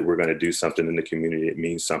say that we're going to do something in the community, it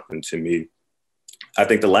means something to me. I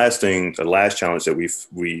think the last challenge that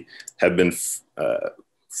we have been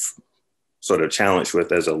sort of challenged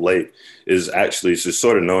with as of late is actually just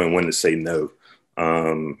sort of knowing when to say no.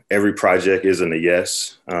 Every project isn't a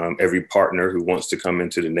yes. Every partner who wants to come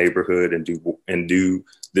into the neighborhood and do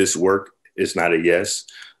this work is not a yes.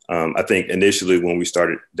 I think initially when we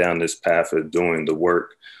started down this path of doing the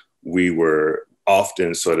work, we were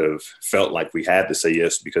often sort of felt like we had to say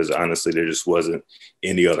yes because honestly, there just wasn't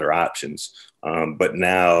any other options. But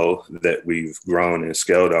now that we've grown and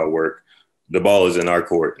scaled our work, the ball is in our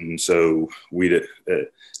court. And so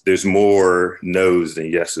there's more no's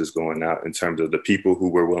than yeses going out in terms of the people who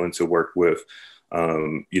we're willing to work with.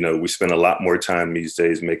 You know, we spend a lot more time these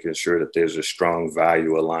days making sure that there's a strong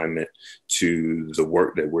value alignment to the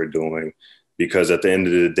work that we're doing, because at the end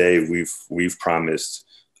of the day, we've promised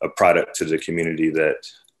a product to the community that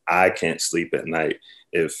I can't sleep at night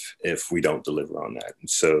if we don't deliver on that. And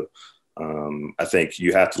so I think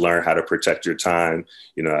you have to learn how to protect your time.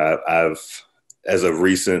 You know, I've as of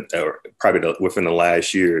recent, or probably within the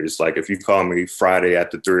last year, it's like if you call me Friday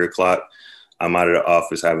after 3 o'clock, I'm out of the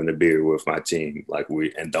office having a beer with my team. Like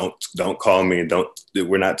don't call me and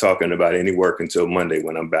we're not talking about any work until Monday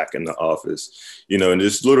when I'm back in the office. You know, and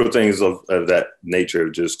just little things of that nature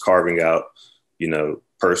of just carving out, you know,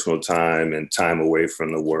 personal time and time away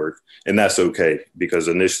from the work. And that's okay, because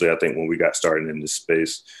initially I think when we got started in this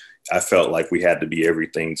space, I felt like we had to be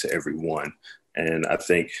everything to everyone. And I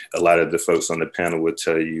think a lot of the folks on the panel would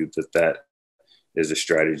tell you that is a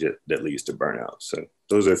strategy that leads to burnout. So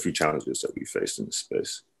those are a few challenges that we faced in this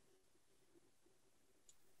space.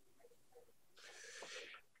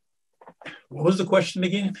 What was the question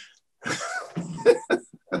again? So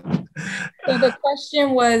the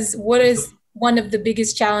question was, what is one of the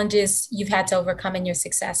biggest challenges you've had to overcome in your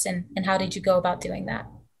success, and how did you go about doing that?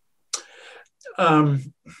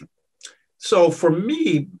 So for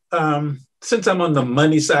me, since I'm on the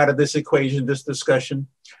money side of this equation, this discussion,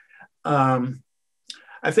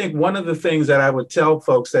 I think one of the things that I would tell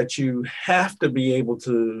folks that you have to be able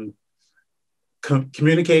to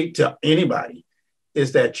communicate to anybody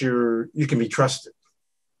is that you can be trusted.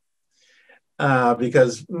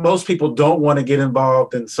 Because most people don't want to get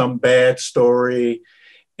involved in some bad story.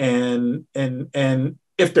 And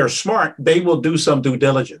if they're smart, they will do some due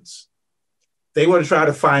diligence. They want to try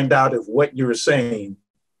to find out if what you're saying,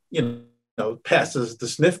 you know, passes the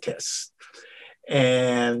sniff test.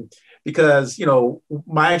 And because, you know,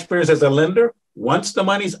 my experience as a lender, once the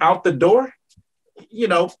money's out the door, you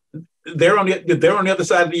know, they're on the other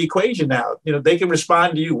side of the equation now. You know, they can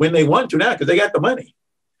respond to you when they want to now because they got the money.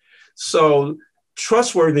 So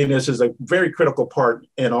trustworthiness is a very critical part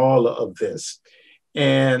in all of this.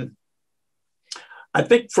 And I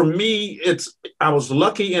think for me, I was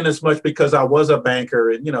lucky in as much because I was a banker,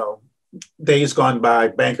 and, you know, days gone by,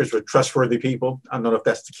 bankers were trustworthy people. I don't know if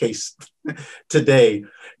that's the case today,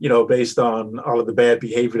 you know, based on all of the bad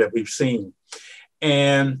behavior that we've seen.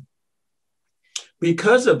 And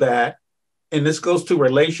because of that, and this goes to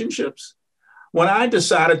relationships, when I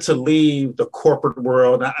decided to leave the corporate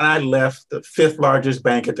world, and I left the 5th largest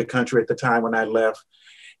bank in the country at the time when I left,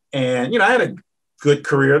 and, you know, I had a good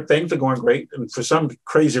career, things are going great. And for some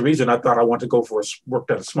crazy reason, I thought I wanted to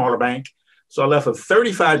work at a smaller bank. So I left a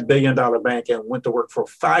 $35 billion bank and went to work for a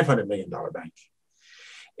 $500 million bank.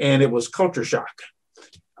 And it was culture shock.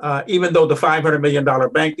 Even though the $500 million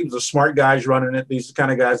bank, these were smart guys running it. These are the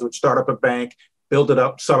kind of guys who would start up a bank, build it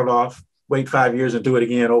up, sell it off, wait 5 years and do it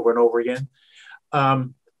again over and over again.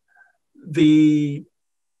 The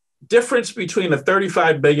difference between a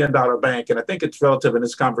 $35 billion bank, and I think it's relative in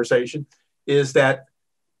this conversation, is that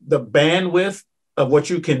the bandwidth of what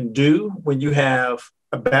you can do when you have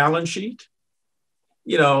a balance sheet,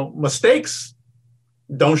 you know, mistakes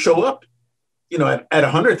don't show up, you know, at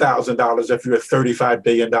 $100,000 if you're a $35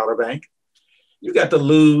 billion bank. You got to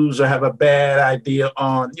lose or have a bad idea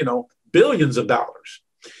on, you know, billions of dollars.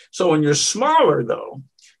 So when you're smaller, though,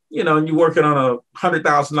 you know, and you're working on a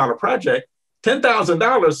 $100,000 project,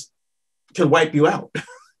 $10,000 can wipe you out.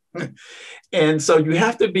 And so you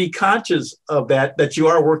have to be conscious of that you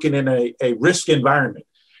are working in a risk environment.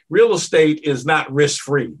 real estate is not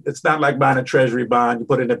risk-free. It's not like buying a treasury bond. You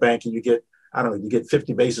put it in the bank and you get, I don't know, you get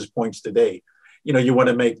 50 basis points today. You know, you want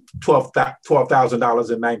to make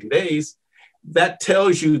 $12,000 in 90 days. That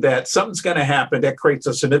tells you that something's going to happen that creates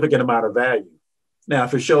a significant amount of value. Now,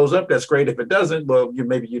 if it shows up, that's great. If it doesn't, well,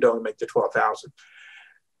 maybe you don't make the 12,000.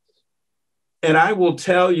 And I will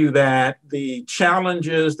tell you that the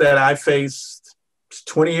challenges that I faced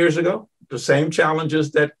 20 years ago, the same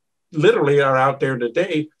challenges that literally are out there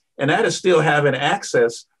today, and that is still having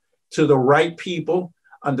access to the right people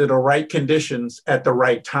under the right conditions at the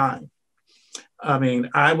right time. I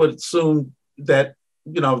mean, I would assume that,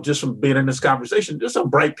 you know, just from being in this conversation, there's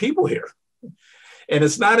some bright people here. And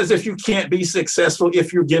it's not as if you can't be successful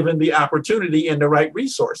if you're given the opportunity and the right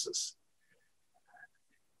resources.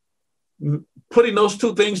 Putting those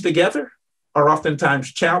two things together are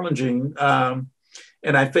oftentimes challenging. And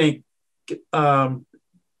I think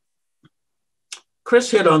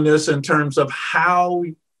Chris hit on this in terms of how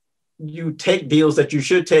you take deals that you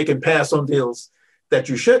should take and pass on deals that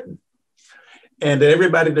you shouldn't. And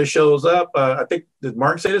everybody that shows up, I think, did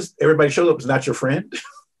Mark say this? Everybody shows up is not your friend,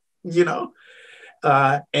 you know?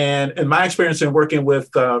 And in my experience in working with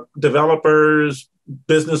developers,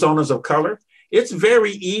 business owners of color, it's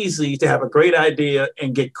very easy to have a great idea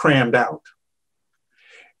and get crammed out.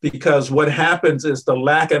 Because what happens is the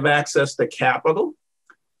lack of access to capital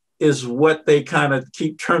is what they kind of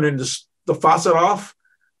keep turning the faucet off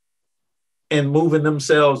and moving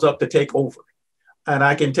themselves up to take over. And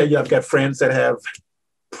I can tell you, I've got friends that have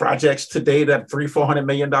projects today that $300-400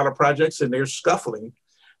 million projects, and they're scuffling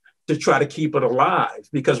to try to keep it alive.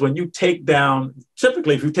 Because when you take down,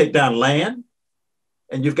 typically if you take down land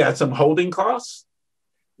and you've got some holding costs,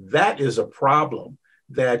 that is a problem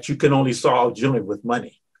that you can only solve generally with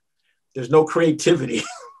money. There's no creativity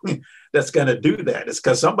that's going to do that. It's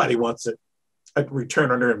because somebody wants a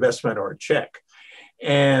return on their investment or a check.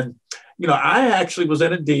 And, you know, I actually was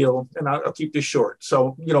in a deal, and I'll keep this short.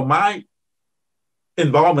 So, you know, my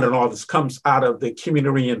involvement in all this comes out of the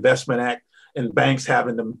Community Reinvestment Act and banks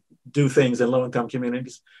having to do things in low-income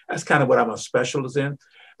communities. That's kind of what I'm a specialist in.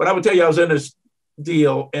 But I would tell you, I was in this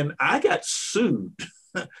deal and I got sued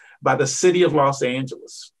by the city of Los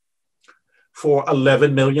Angeles for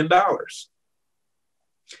 $11 million.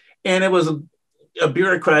 And it was a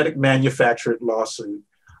bureaucratic manufactured lawsuit.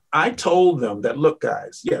 I told them that, look,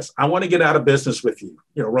 guys, yes, I want to get out of business with you,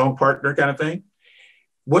 you know, wrong partner kind of thing.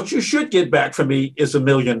 What you should get back from me is $1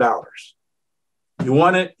 million. You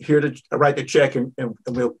want it, here to write the check, and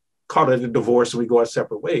we'll call it a divorce and we go our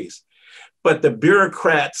separate ways. But the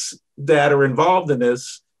bureaucrats that are involved in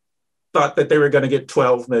this thought that they were going to get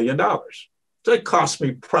 $12 million. So it cost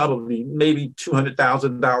me probably maybe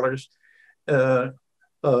 $200,000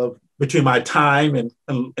 between my time and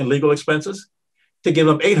legal expenses to give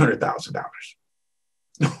them $800,000.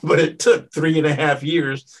 But it took 3.5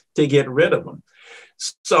 years to get rid of them.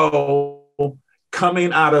 So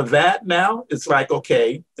coming out of that now, it's like,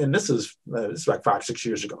 okay, and this is like 5-6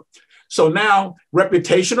 years ago. So now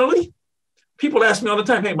reputationally, people ask me all the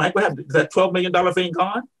time, hey, Mike, what happened? Is that $12 million thing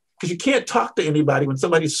gone? Because you can't talk to anybody when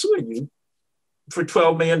somebody's suing you for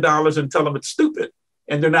 $12 million and tell them it's stupid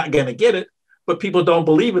and they're not going to get it, but people don't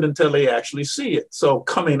believe it until they actually see it. So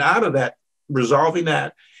coming out of that, resolving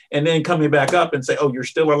that, and then coming back up and say, oh, you're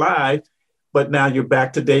still alive, but now you're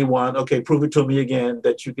back to day one. Okay, prove it to me again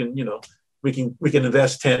that you can, you know, we can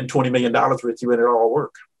invest $10-20 million with you and it'll all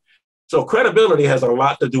work. So credibility has a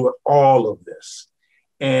lot to do with all of this.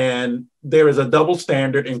 And there is a double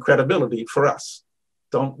standard in credibility for us.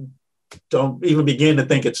 Don't even begin to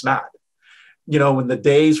think it's not. You know, in the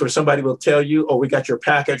days where somebody will tell you, oh, we got your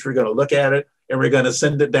package, we're going to look at it and we're going to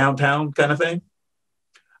send it downtown kind of thing.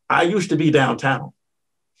 I used to be downtown.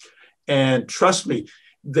 And trust me,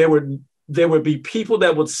 there would be people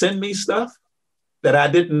that would send me stuff that I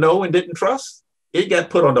didn't know and didn't trust. It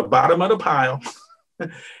got put on the bottom of the pile.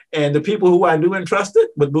 And the people who I knew and trusted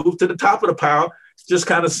would move to the top of the pile, just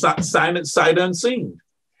kind of sign it sight unseen.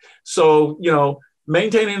 So, you know,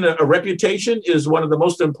 maintaining a reputation is one of the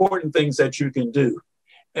most important things that you can do.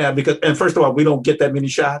 And first of all, we don't get that many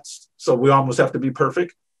shots, so we almost have to be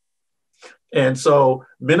perfect. And so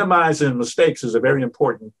minimizing mistakes is a very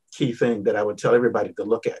important key thing that I would tell everybody to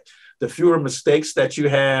look at. The fewer mistakes that you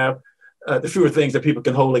have, the fewer things that people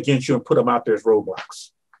can hold against you and put them out there as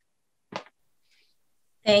roadblocks.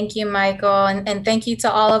 Thank you, Michael. And thank you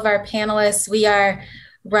to all of our panelists. We are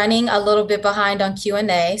running a little bit behind on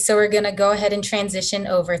Q&A, so we're going to go ahead and transition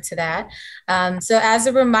over to that. So as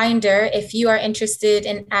a reminder, if you are interested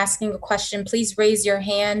in asking a question, please raise your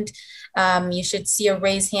hand. You should see a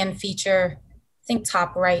raise hand feature, I think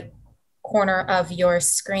top right corner of your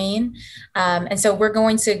screen. And so we're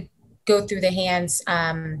going to go through the hands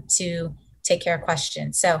to take care of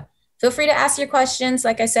questions. So feel free to ask your questions.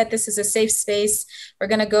 Like I said, this is a safe space. We're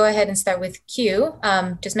going to go ahead and start with Q.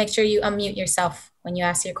 Just make sure you unmute yourself when you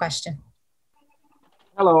ask your question.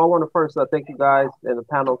 Hello, I want to first thank you guys and the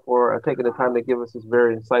panel for taking the time to give us this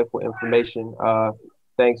very insightful information.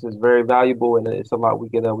 Thanks, it's very valuable and it's a lot we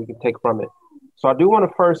can take from it. So I do want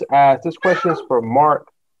to first ask, this question is for Mark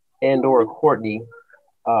and/or Courtney.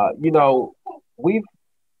 We've,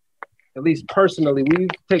 at least personally, we've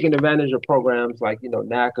taken advantage of programs like,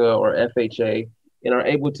 NACA or FHA and are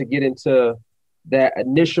able to get into that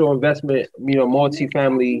initial investment,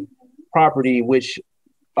 multifamily property, which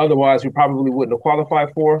otherwise we probably wouldn't have qualified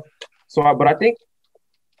for. But I think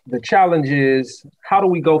the challenge is, how do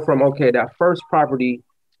we go from, that first property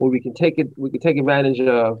where we can take advantage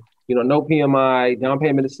of, no PMI, down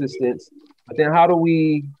payment assistance, but then how do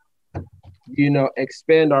we,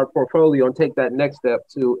 expand our portfolio and take that next step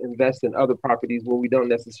to invest in other properties when we don't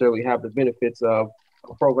necessarily have the benefits of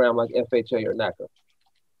a program like FHA or NACA?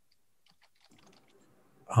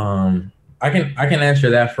 I can answer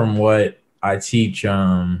that from what I teach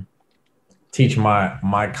my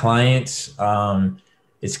clients.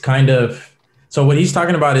 It's kind of, so what he's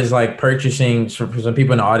talking about is like purchasing, for some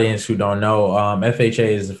people in the audience who don't know, FHA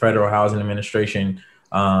is the Federal Housing Administration.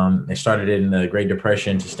 They started it in the Great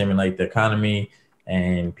Depression to stimulate the economy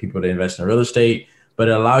and people to invest in real estate, but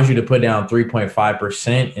it allows you to put down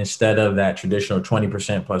 3.5% instead of that traditional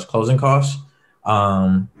 20% plus closing costs.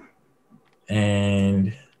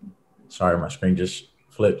 And sorry, my screen just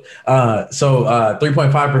flipped. So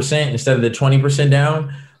 3.5% instead of the 20%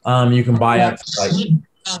 down. You can buy up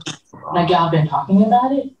like y'all been talking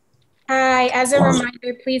about it. Hi, as a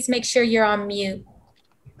reminder, please make sure you're on mute.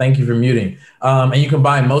 Thank you for muting. And you can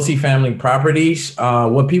buy multifamily properties.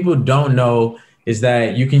 What people don't know is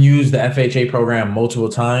that you can use the FHA program multiple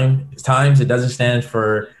times. It doesn't stand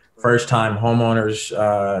for first time homeowners.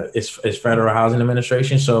 It's Federal Housing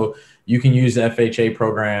Administration. So you can use the FHA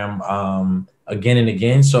program again and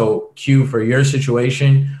again. So Q, for your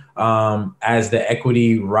situation, as the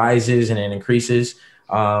equity rises and it increases,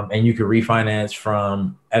 and you could refinance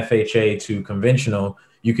from FHA to conventional,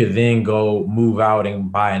 you could then go move out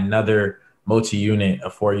and buy another multi-unit, a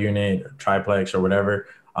 4-unit, or triplex or whatever,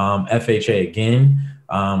 FHA again.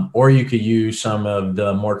 Or you could use some of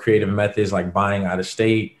the more creative methods like buying out of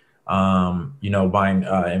state, buying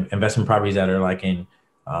investment properties that are like in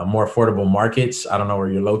more affordable markets. I don't know where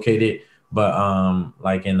you're located, but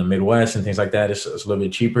like in the Midwest and things like that, it's a little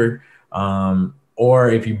bit cheaper.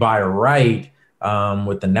 Or if you buy right,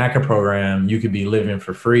 with the NACA program, you could be living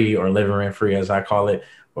for free, or living rent free, as I call it,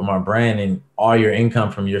 with my brand, and all your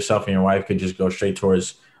income from yourself and your wife could just go straight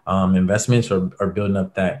towards investments or building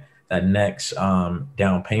up that next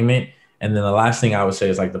down payment. And then the last thing I would say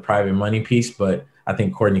is like the private money piece, but I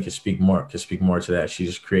think Courtney could speak more to that. She's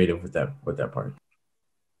just creative with that part.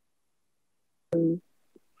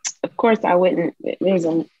 Of course, I wouldn't. There's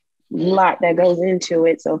a lot that goes into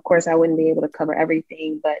it, so of course I wouldn't be able to cover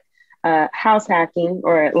everything, but house hacking,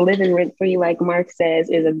 or living rent free, like Mark says,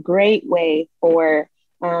 is a great way for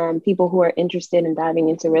people who are interested in diving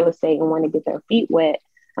into real estate and want to get their feet wet.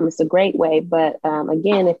 It's a great way. But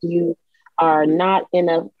again, if you are not in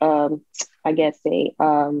an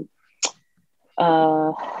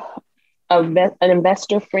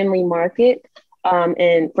investor friendly market,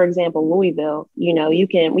 and for example, Louisville,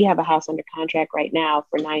 we have a house under contract right now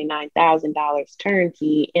for $99,000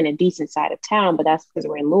 turnkey in a decent side of town, but that's because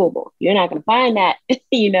we're in Louisville. You're not going to find that,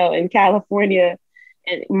 in California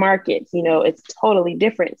and markets, it's totally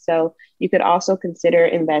different. So you could also consider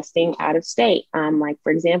investing out of state. Like,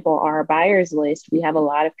 for example, our buyers list, we have a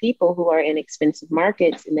lot of people who are in expensive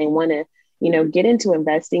markets and they want to get into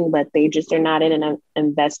investing, but they just are not in an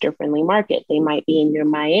investor-friendly market. They might be in your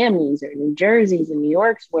Miamis or New Jerseys and New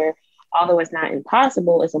Yorks, where although it's not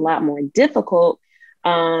impossible, it's a lot more difficult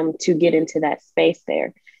to get into that space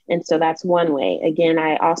there. And so that's one way. Again,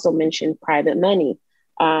 I also mentioned private money.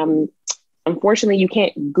 Unfortunately, you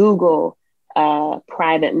can't Google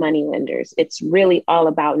private money lenders. It's really all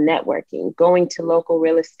about networking, going to local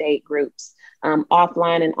real estate groups,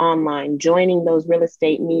 offline and online, joining those real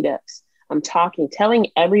estate meetups. Telling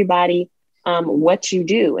everybody what you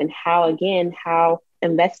do and how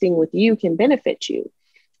investing with you can benefit you.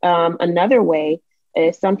 Another way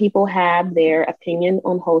is some people have their opinion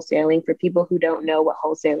on wholesaling. For people who don't know what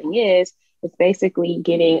wholesaling is, it's basically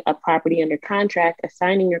getting a property under contract,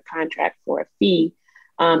 assigning your contract for a fee.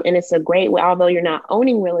 And it's a great way, although you're not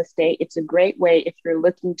owning real estate, it's a great way if you're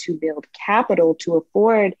looking to build capital to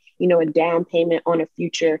afford, a down payment on a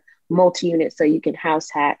future multi-unit so you can house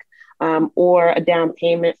hack, or a down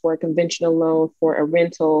payment for a conventional loan for a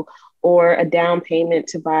rental, or a down payment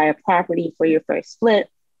to buy a property for your first flip.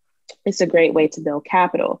 It's a great way to build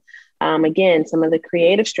capital. Again, some of the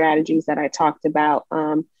creative strategies that I talked about,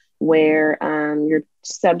 where you're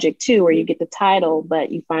subject to, or you get the title,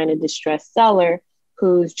 but you find a distressed seller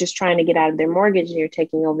who's just trying to get out of their mortgage and you're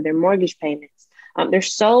taking over their mortgage payments.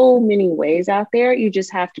 There's so many ways out there. You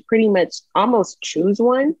just have to pretty much almost choose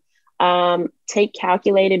one. Take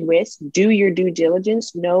calculated risks, do your due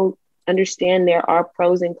diligence, understand there are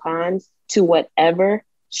pros and cons to whatever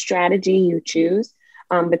strategy you choose.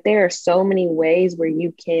 But there are so many ways where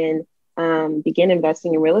you can begin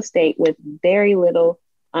investing in real estate with very little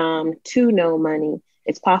to no money.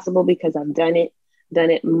 It's possible because I've done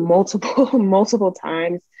it multiple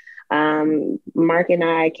times. Mark and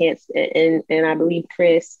I can't, and I believe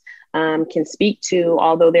Chris can speak to,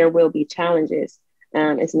 although there will be challenges,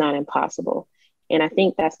 it's not impossible. And I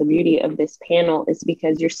think that's the beauty of this panel, is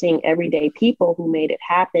because you're seeing everyday people who made it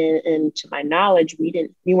happen. And to my knowledge, we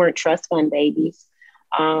weren't trust fund babies.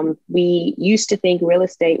 We used to think real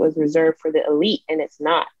estate was reserved for the elite, and it's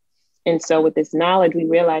not. And so with this knowledge, we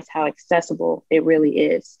realize how accessible it really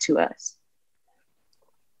is to us.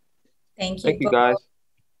 Thank you. Thank you, guys.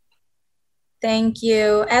 Thank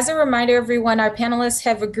you. As a reminder, everyone, our panelists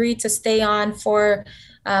have agreed to stay on for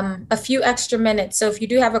a few extra minutes. So if you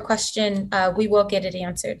do have a question, we will get it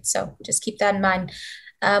answered. So just keep that in mind.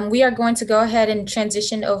 We are going to go ahead and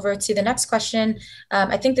transition over to the next question.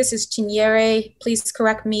 I think this is Chinyere. Please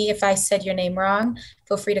correct me if I said your name wrong.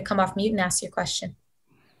 Feel free to come off mute and ask your question.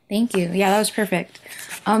 Thank you. Yeah, that was perfect.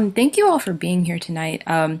 Thank you all for being here tonight.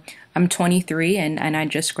 I'm 23 and I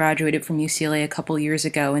just graduated from UCLA a couple years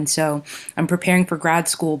ago. And so I'm preparing for grad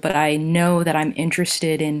school, but I know that I'm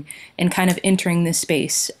interested in kind of entering this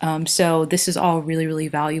space. So this is all really, really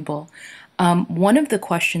valuable. One of the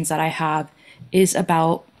questions that I have is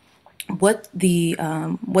about what the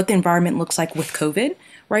environment looks like with COVID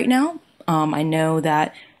right now. I know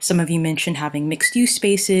that some of you mentioned having mixed use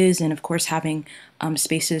spaces and of course having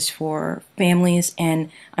spaces for families. And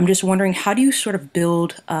I'm just wondering, how do you sort of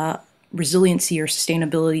build resiliency or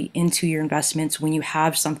sustainability into your investments when you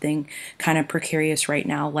have something kind of precarious right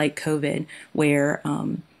now, like COVID, where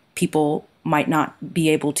people might not be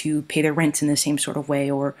able to pay their rents in the same sort of way,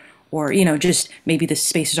 or just maybe the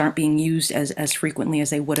spaces aren't being used as frequently as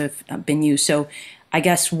they would have been used. So I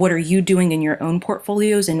guess, what are you doing in your own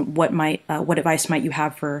portfolios, and what advice might you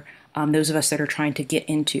have for those of us that are trying to get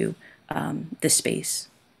into this space?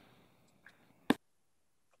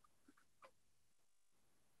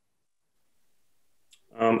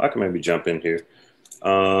 I can maybe jump in here.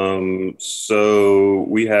 So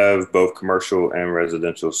we have both commercial and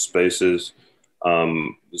residential spaces.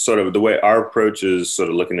 Sort of the way our approach is sort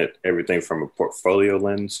of looking at everything from a portfolio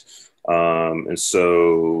lens. And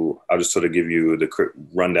so I'll just sort of give you the quick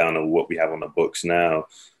rundown of what we have on the books now.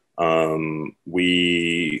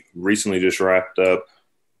 We recently just wrapped up,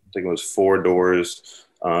 I think it was 4 doors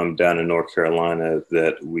down in North Carolina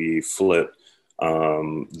that we flipped.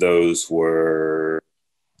 Those were,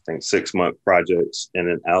 I think, 6-month projects in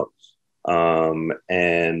and out.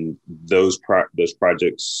 And those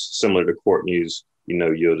projects, similar to Courtney's,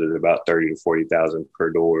 yielded about 30 to 40,000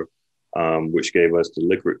 per door, which gave us the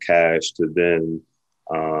liquid cash to then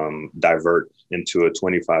divert into a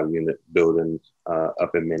 25-unit building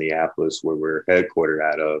up in Minneapolis, where we're headquartered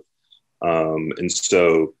out of. And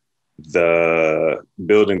so the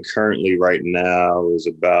building currently right now is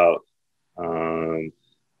about, I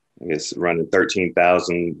guess, running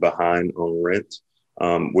 13,000 behind on rent,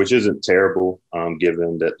 which isn't terrible,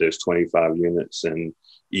 given that there's 25 units and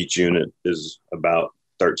each unit is about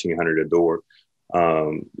 $1,300 a door.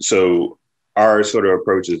 So our sort of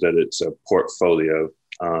approach is that it's a portfolio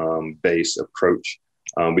based approach.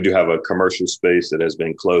 We do have a commercial space that has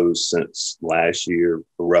been closed since last year,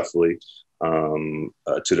 roughly, to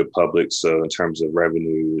the public. So in terms of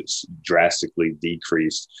revenue, it's drastically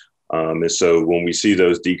decreased. And so when we see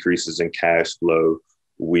those decreases in cash flow,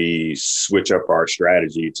 we switch up our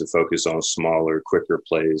strategy to focus on smaller, quicker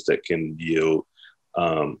plays that can yield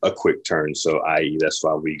a quick turn. So i.e., that's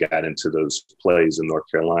why we got into those plays in North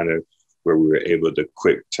Carolina, where we were able to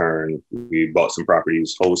quick turn. We bought some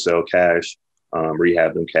properties wholesale cash,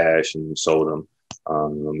 rehabbed them cash, and sold them.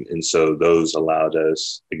 And so those allowed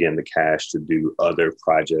us, again, the cash to do other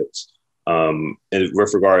projects. And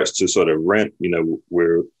with regards to sort of rent,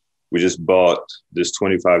 we just bought this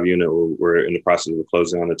 25 unit. We're in the process of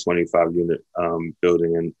closing on a 25 unit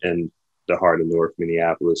building in the heart of North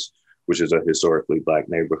Minneapolis. which is a historically Black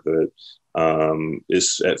neighborhood.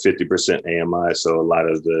 It's at 50% AMI, so a lot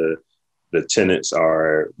of the tenants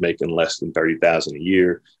are making less than $30,000 a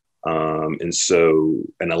year.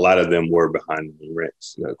 And a lot of them were behind in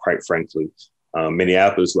rents, quite frankly.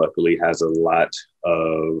 Minneapolis, luckily, has a lot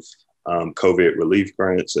of COVID relief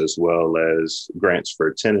grants, as well as grants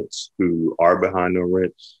for tenants who are behind on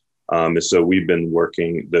rent. And so we've been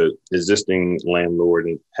working, the existing landlord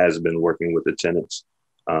has been working with the tenants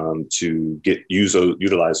to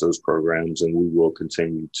utilize those programs, and we will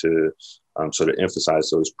continue to sort of emphasize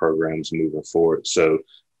those programs moving forward. So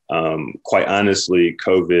quite honestly,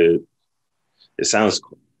 COVID, it sounds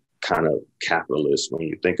kind of capitalist when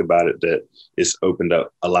you think about it, that it's opened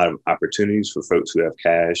up a lot of opportunities for folks who have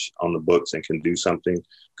cash on the books and can do something,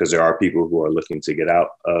 because there are people who are looking to get out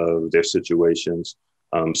of their situations.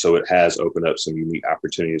 So it has opened up some unique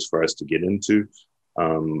opportunities for us to get into.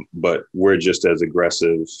 But we're just as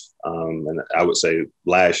aggressive. And I would say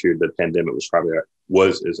last year, the pandemic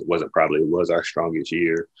was our strongest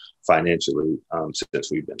year financially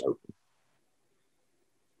since we've been open.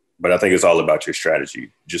 But I think it's all about your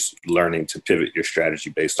strategy, just learning to pivot your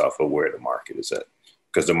strategy based off of where the market is at,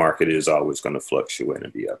 because the market is always going to fluctuate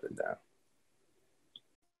and be up and down.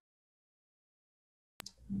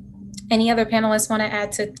 Any other panelists want to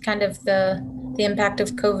add to kind of the impact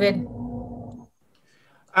of COVID?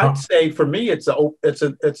 I'd say for me, it's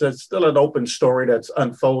still an open story that's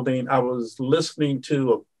unfolding. I was listening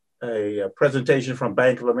to a presentation from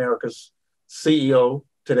Bank of America's CEO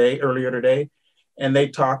earlier today, and they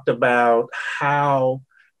talked about how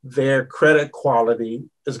their credit quality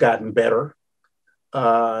has gotten better,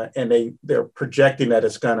 and they're projecting that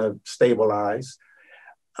it's going to stabilize.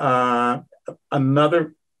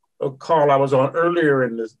 Another call I was on earlier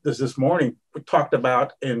in this morning, we talked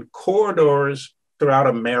about in corridors throughout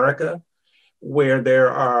America where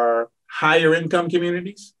there are higher income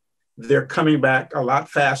communities, they're coming back a lot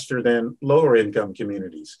faster than lower income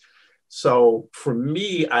communities. So for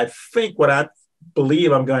me, I think what I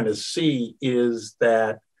believe I'm going to see is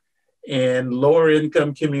that in lower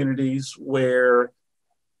income communities where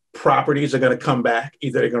properties are going to come back,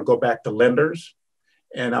 either they're going to go back to lenders,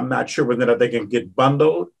 and I'm not sure whether they can get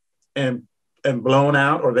bundled and blown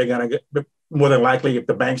out, or they're going to get, more than likely, if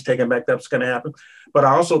the bank's taking back, that's going to happen. But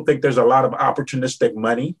I also think there's a lot of opportunistic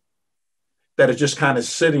money that is just kind of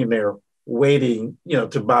sitting there waiting,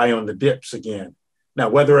 to buy on the dips again. Now,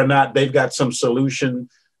 whether or not they've got some solution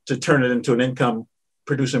to turn it into an income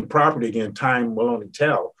producing property again, time will only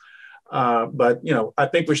tell. But, I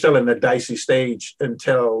think we're still in a dicey stage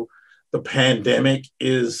until the pandemic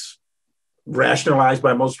is rationalized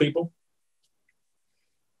by most people.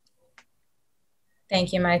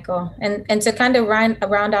 Thank you, Michael. And to kind of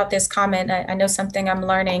round out this comment, I know something I'm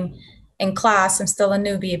learning in class. I'm still a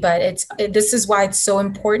newbie, but this is why it's so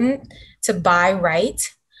important to buy right.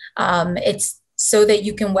 It's so that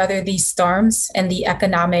you can weather these storms and the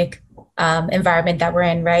economic environment that we're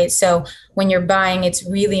in, right? So when you're buying, it's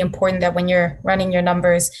really important that when you're running your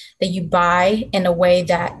numbers, that you buy in a way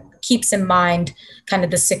that keeps in mind kind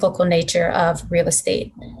of the cyclical nature of real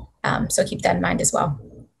estate. So keep that in mind as well.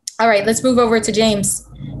 All right, let's move over to James.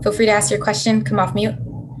 Feel free to ask your question. Come off mute.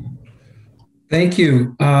 Thank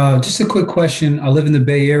you. Just a quick question. I live in the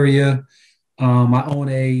Bay Area. I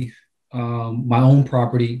own my own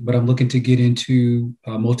property, but I'm looking to get into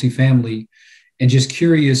multifamily. And just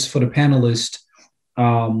curious for the panelists,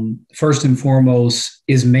 first and foremost,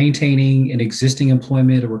 is maintaining an existing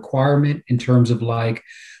employment a requirement in terms of like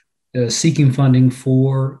seeking funding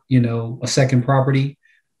for, a second property?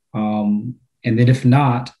 And then if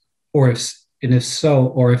not, if so,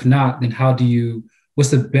 or if not, then what's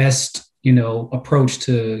the best, approach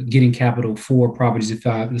to getting capital for properties? If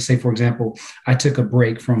let's say, for example, I took a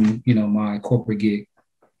break from, my corporate gig.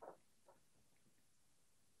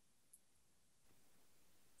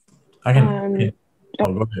 I can. Go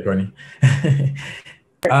ahead, Courtney.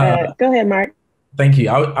 Go ahead, Mark. Thank you.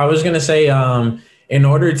 I was going to say, in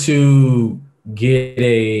order to get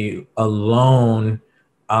a loan,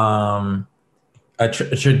 a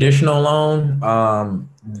traditional loan,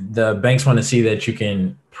 the banks want to see that you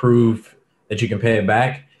can prove that you can pay it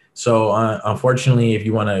back. So unfortunately, if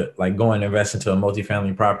you want to go and invest into a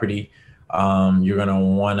multifamily property, you're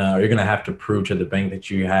gonna have to prove to the bank that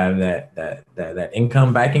you have that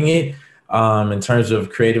income backing it. In terms of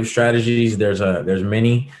creative strategies, there's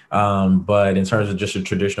many, but in terms of just a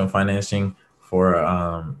traditional financing for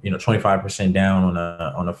 25% down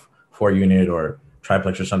on a 4-unit or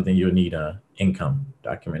triplex or something, you'll need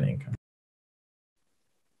document income.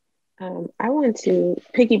 I want to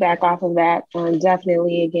piggyback off of that.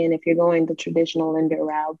 Definitely, again, if you're going the traditional lender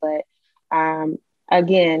route, but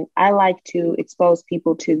again, I like to expose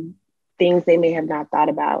people to things they may have not thought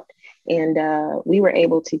about. And we were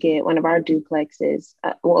able to get one of our duplexes.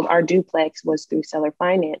 Our duplex was through seller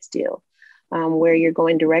finance deal, where you're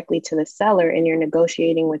going directly to the seller and you're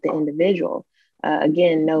negotiating with the individual.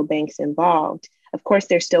 Again, no banks involved. Of course,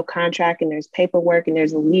 there's still contract and there's paperwork and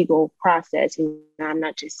there's a legal process. I'm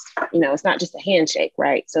not just, it's not just a handshake,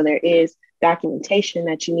 right? So there is documentation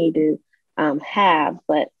that you need to have,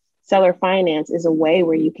 but seller finance is a way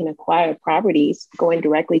where you can acquire properties going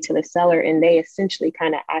directly to the seller, and they essentially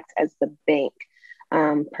kind of act as the bank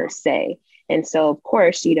per se. And so, of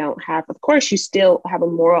course, you still have a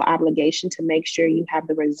moral obligation to make sure you have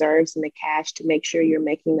the reserves and the cash to make sure you're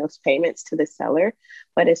making those payments to the seller.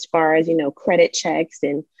 But as far as, credit checks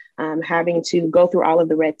and having to go through all of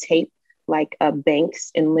the red tape like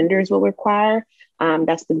banks and lenders will require,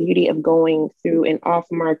 that's the beauty of going through an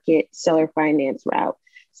off-market seller finance route.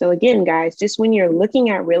 So again, guys, just when you're looking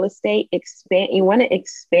at real estate, you want to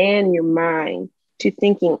expand your mind to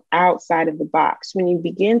thinking outside of the box. When you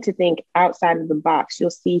begin to think outside of the box,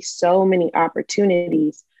 you'll see so many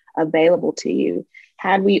opportunities available to you.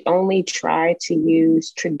 Had we only tried to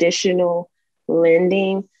use traditional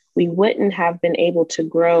lending, we wouldn't have been able to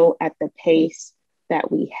grow at the pace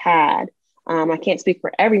that we had. I can't speak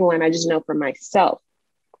for everyone. I just know for myself,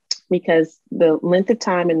 because the length of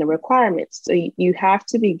time and the requirements. So you have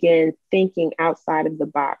to begin thinking outside of the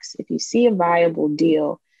box. If you see a viable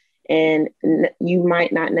deal, and you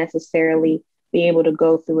might not necessarily be able to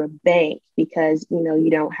go through a bank because, you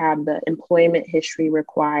don't have the employment history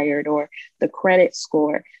required or the credit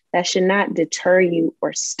score, that should not deter you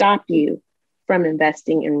or stop you from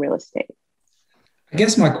investing in real estate. I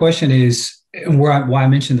guess my question is, and why I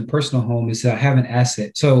mentioned the personal home, is that I have an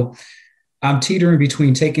asset. So I'm teetering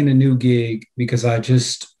between taking a new gig because I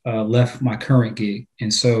just left my current gig.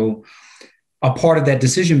 And so a part of that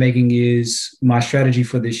decision-making is my strategy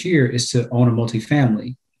for this year is to own a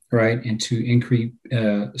multifamily, right? And to increase,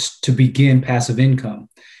 to begin passive income.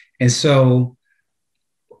 And so,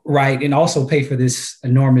 right. And also pay for this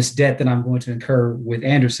enormous debt that I'm going to incur with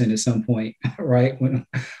Anderson at some point, right?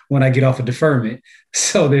 When I get off of deferment.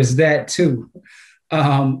 So there's that too.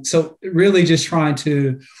 So really just trying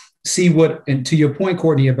to see and to your point,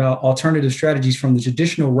 Courtney, about alternative strategies from the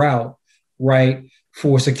traditional route, right?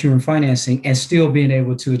 For securing financing and still being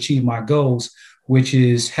able to achieve my goals, which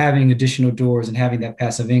is having additional doors and having that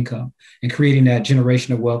passive income and creating that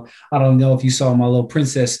generational wealth. I don't know if you saw my little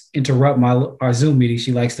princess interrupt our Zoom meeting.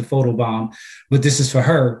 She likes to photobomb, but this is for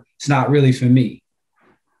her. It's not really for me.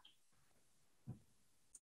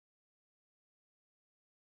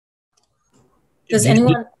 Does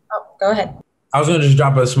anyone? Oh, go ahead. I was going to just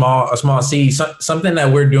drop a small seed. Something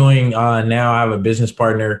that we're doing now. I have a business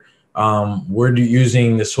partner. We're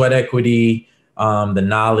using the sweat equity, the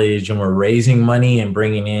knowledge, and we're raising money and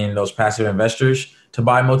bringing in those passive investors to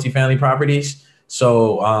buy multifamily properties.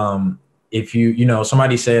 So if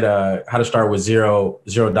somebody said how to start with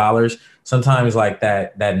 $0, sometimes like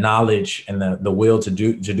that knowledge and the will to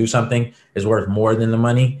do something is worth more than the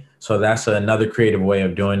money. So that's another creative way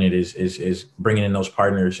of doing it is bringing in those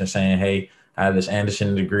partners and saying, hey, I have this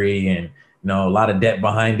Anderson degree and a lot of debt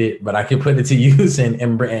behind it, but I can put it to use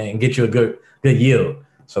and get you a good yield.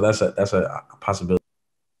 So that's a possibility.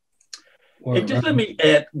 Hey, just let me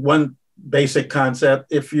add one basic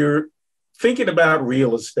concept. If you're thinking about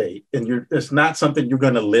real estate and it's not something you're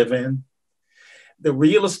going to live in, the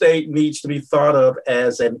real estate needs to be thought of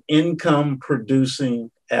as an income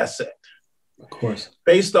producing asset. Of course.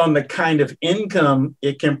 Based on the kind of income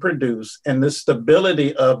it can produce and the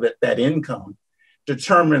stability of that income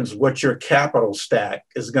determines what your capital stack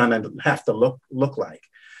is going to have to look like.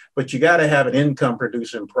 But you got to have an income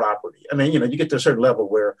producing property. I mean, you get to a certain level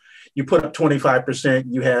where you put up 25%,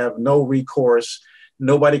 you have no recourse.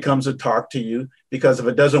 Nobody comes to talk to you because if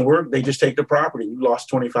it doesn't work, they just take the property. You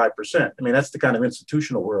lost 25%. I mean, that's the kind of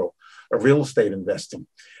institutional world of real estate investing.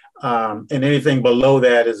 And anything below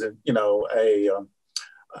that is, an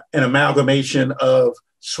amalgamation of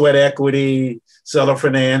sweat equity, seller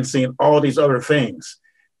financing, all these other things.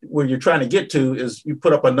 Where you're trying to get to is you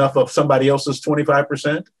put up enough of somebody else's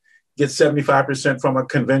 25%, get 75% from a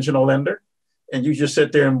conventional lender, and you just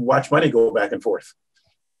sit there and watch money go back and forth.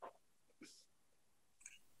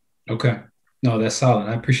 Okay. No, that's solid.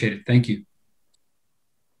 I appreciate it. Thank you.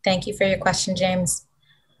 Thank you for your question, James.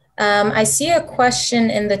 I see a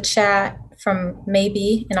question in the chat from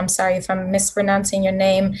Maybe, and I'm sorry if I'm mispronouncing your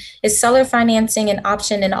name. Is seller financing an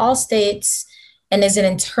option in all states And is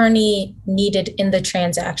an attorney needed in the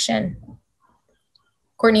transaction?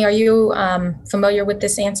 Courtney, are you familiar with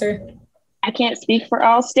this answer? I can't speak for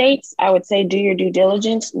all states. I would say do your due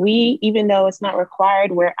diligence. We, even though it's not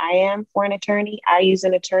required where I am for an attorney, I use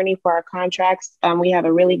an attorney for our contracts. We have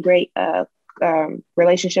a really great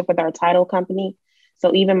relationship with our title company.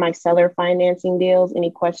 So even my seller financing deals,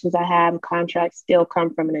 any questions I have, contracts still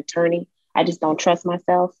come from an attorney. I just don't trust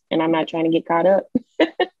myself and I'm not trying to get caught up.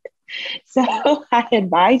 So I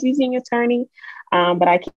advise using an attorney, but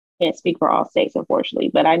I can't speak for all states, unfortunately.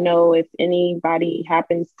 But I know if anybody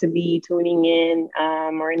happens to be tuning in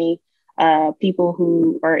or any people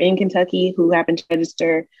who are in Kentucky who happen to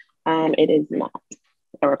register, it is not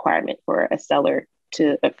a requirement for a seller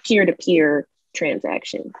to a peer-to-peer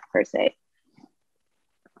transaction per se.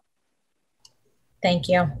 Thank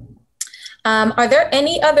you. Are there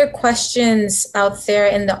any other questions out there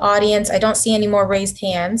in the audience? I don't see any more raised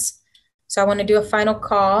hands. So I want to do a final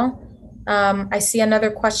call. I see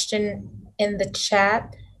another question in the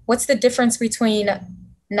chat. What's the difference between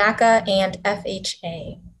NACA and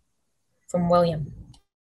FHA? From William.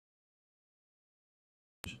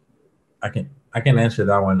 I can answer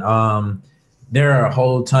that one. There are a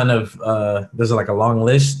whole ton of, there's like a long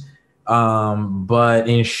list. But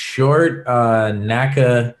in short,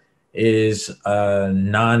 NACA is a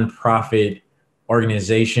nonprofit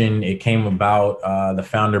organization. It came about, the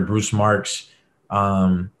founder, Bruce Marks,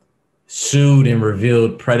 sued and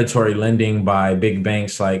revealed predatory lending by big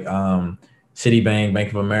banks like Citibank, Bank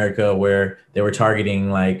of America, where they were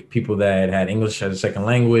targeting like people that had English as a second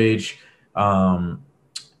language,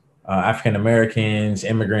 African Americans,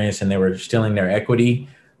 immigrants, and they were stealing their equity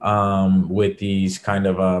with these kind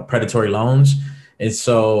of predatory loans. And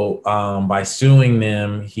so by suing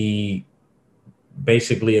them, he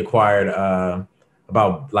basically acquired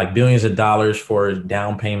about like billions of dollars for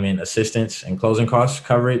down payment assistance and closing costs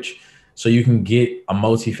coverage. So you can get a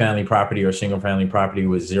multifamily property or single family property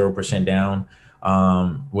with 0% down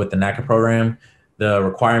with the NACA program. The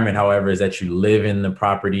requirement, however, is that you live in the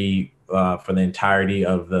property for the entirety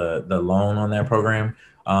of the loan on that program.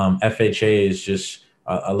 FHA is just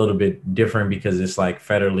a little bit different because it's like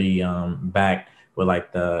federally backed with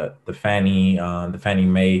like the Fannie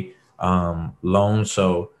Mae loan.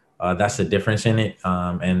 So that's the difference in it.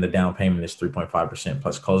 And the down payment is 3.5%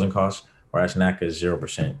 plus closing costs, whereas NACA is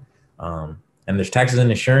 0%. And there's taxes and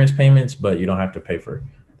insurance payments, but you don't have to pay for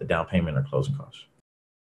the down payment or closing costs.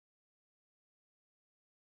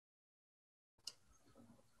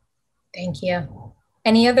 Thank you.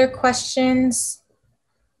 Any other questions?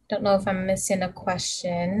 Don't know if I'm missing a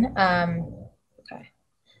question.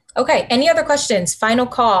 Okay, any other questions? Final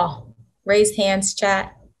call, raised hands,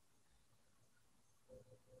 chat.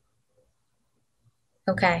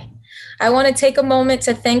 Okay, I want to take a moment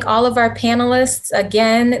to thank all of our panelists.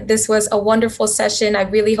 Again, this was a wonderful session. I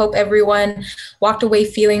really hope everyone walked away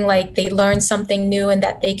feeling like they learned something new and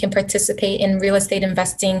that they can participate in real estate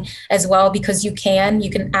investing as well, because you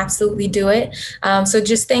can absolutely do it. So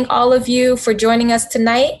just thank all of you for joining us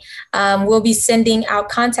tonight. We'll be sending out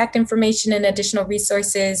contact information and additional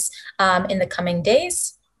resources in the coming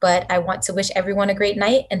days. But I want to wish everyone a great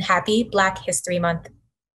night and happy Black History Month.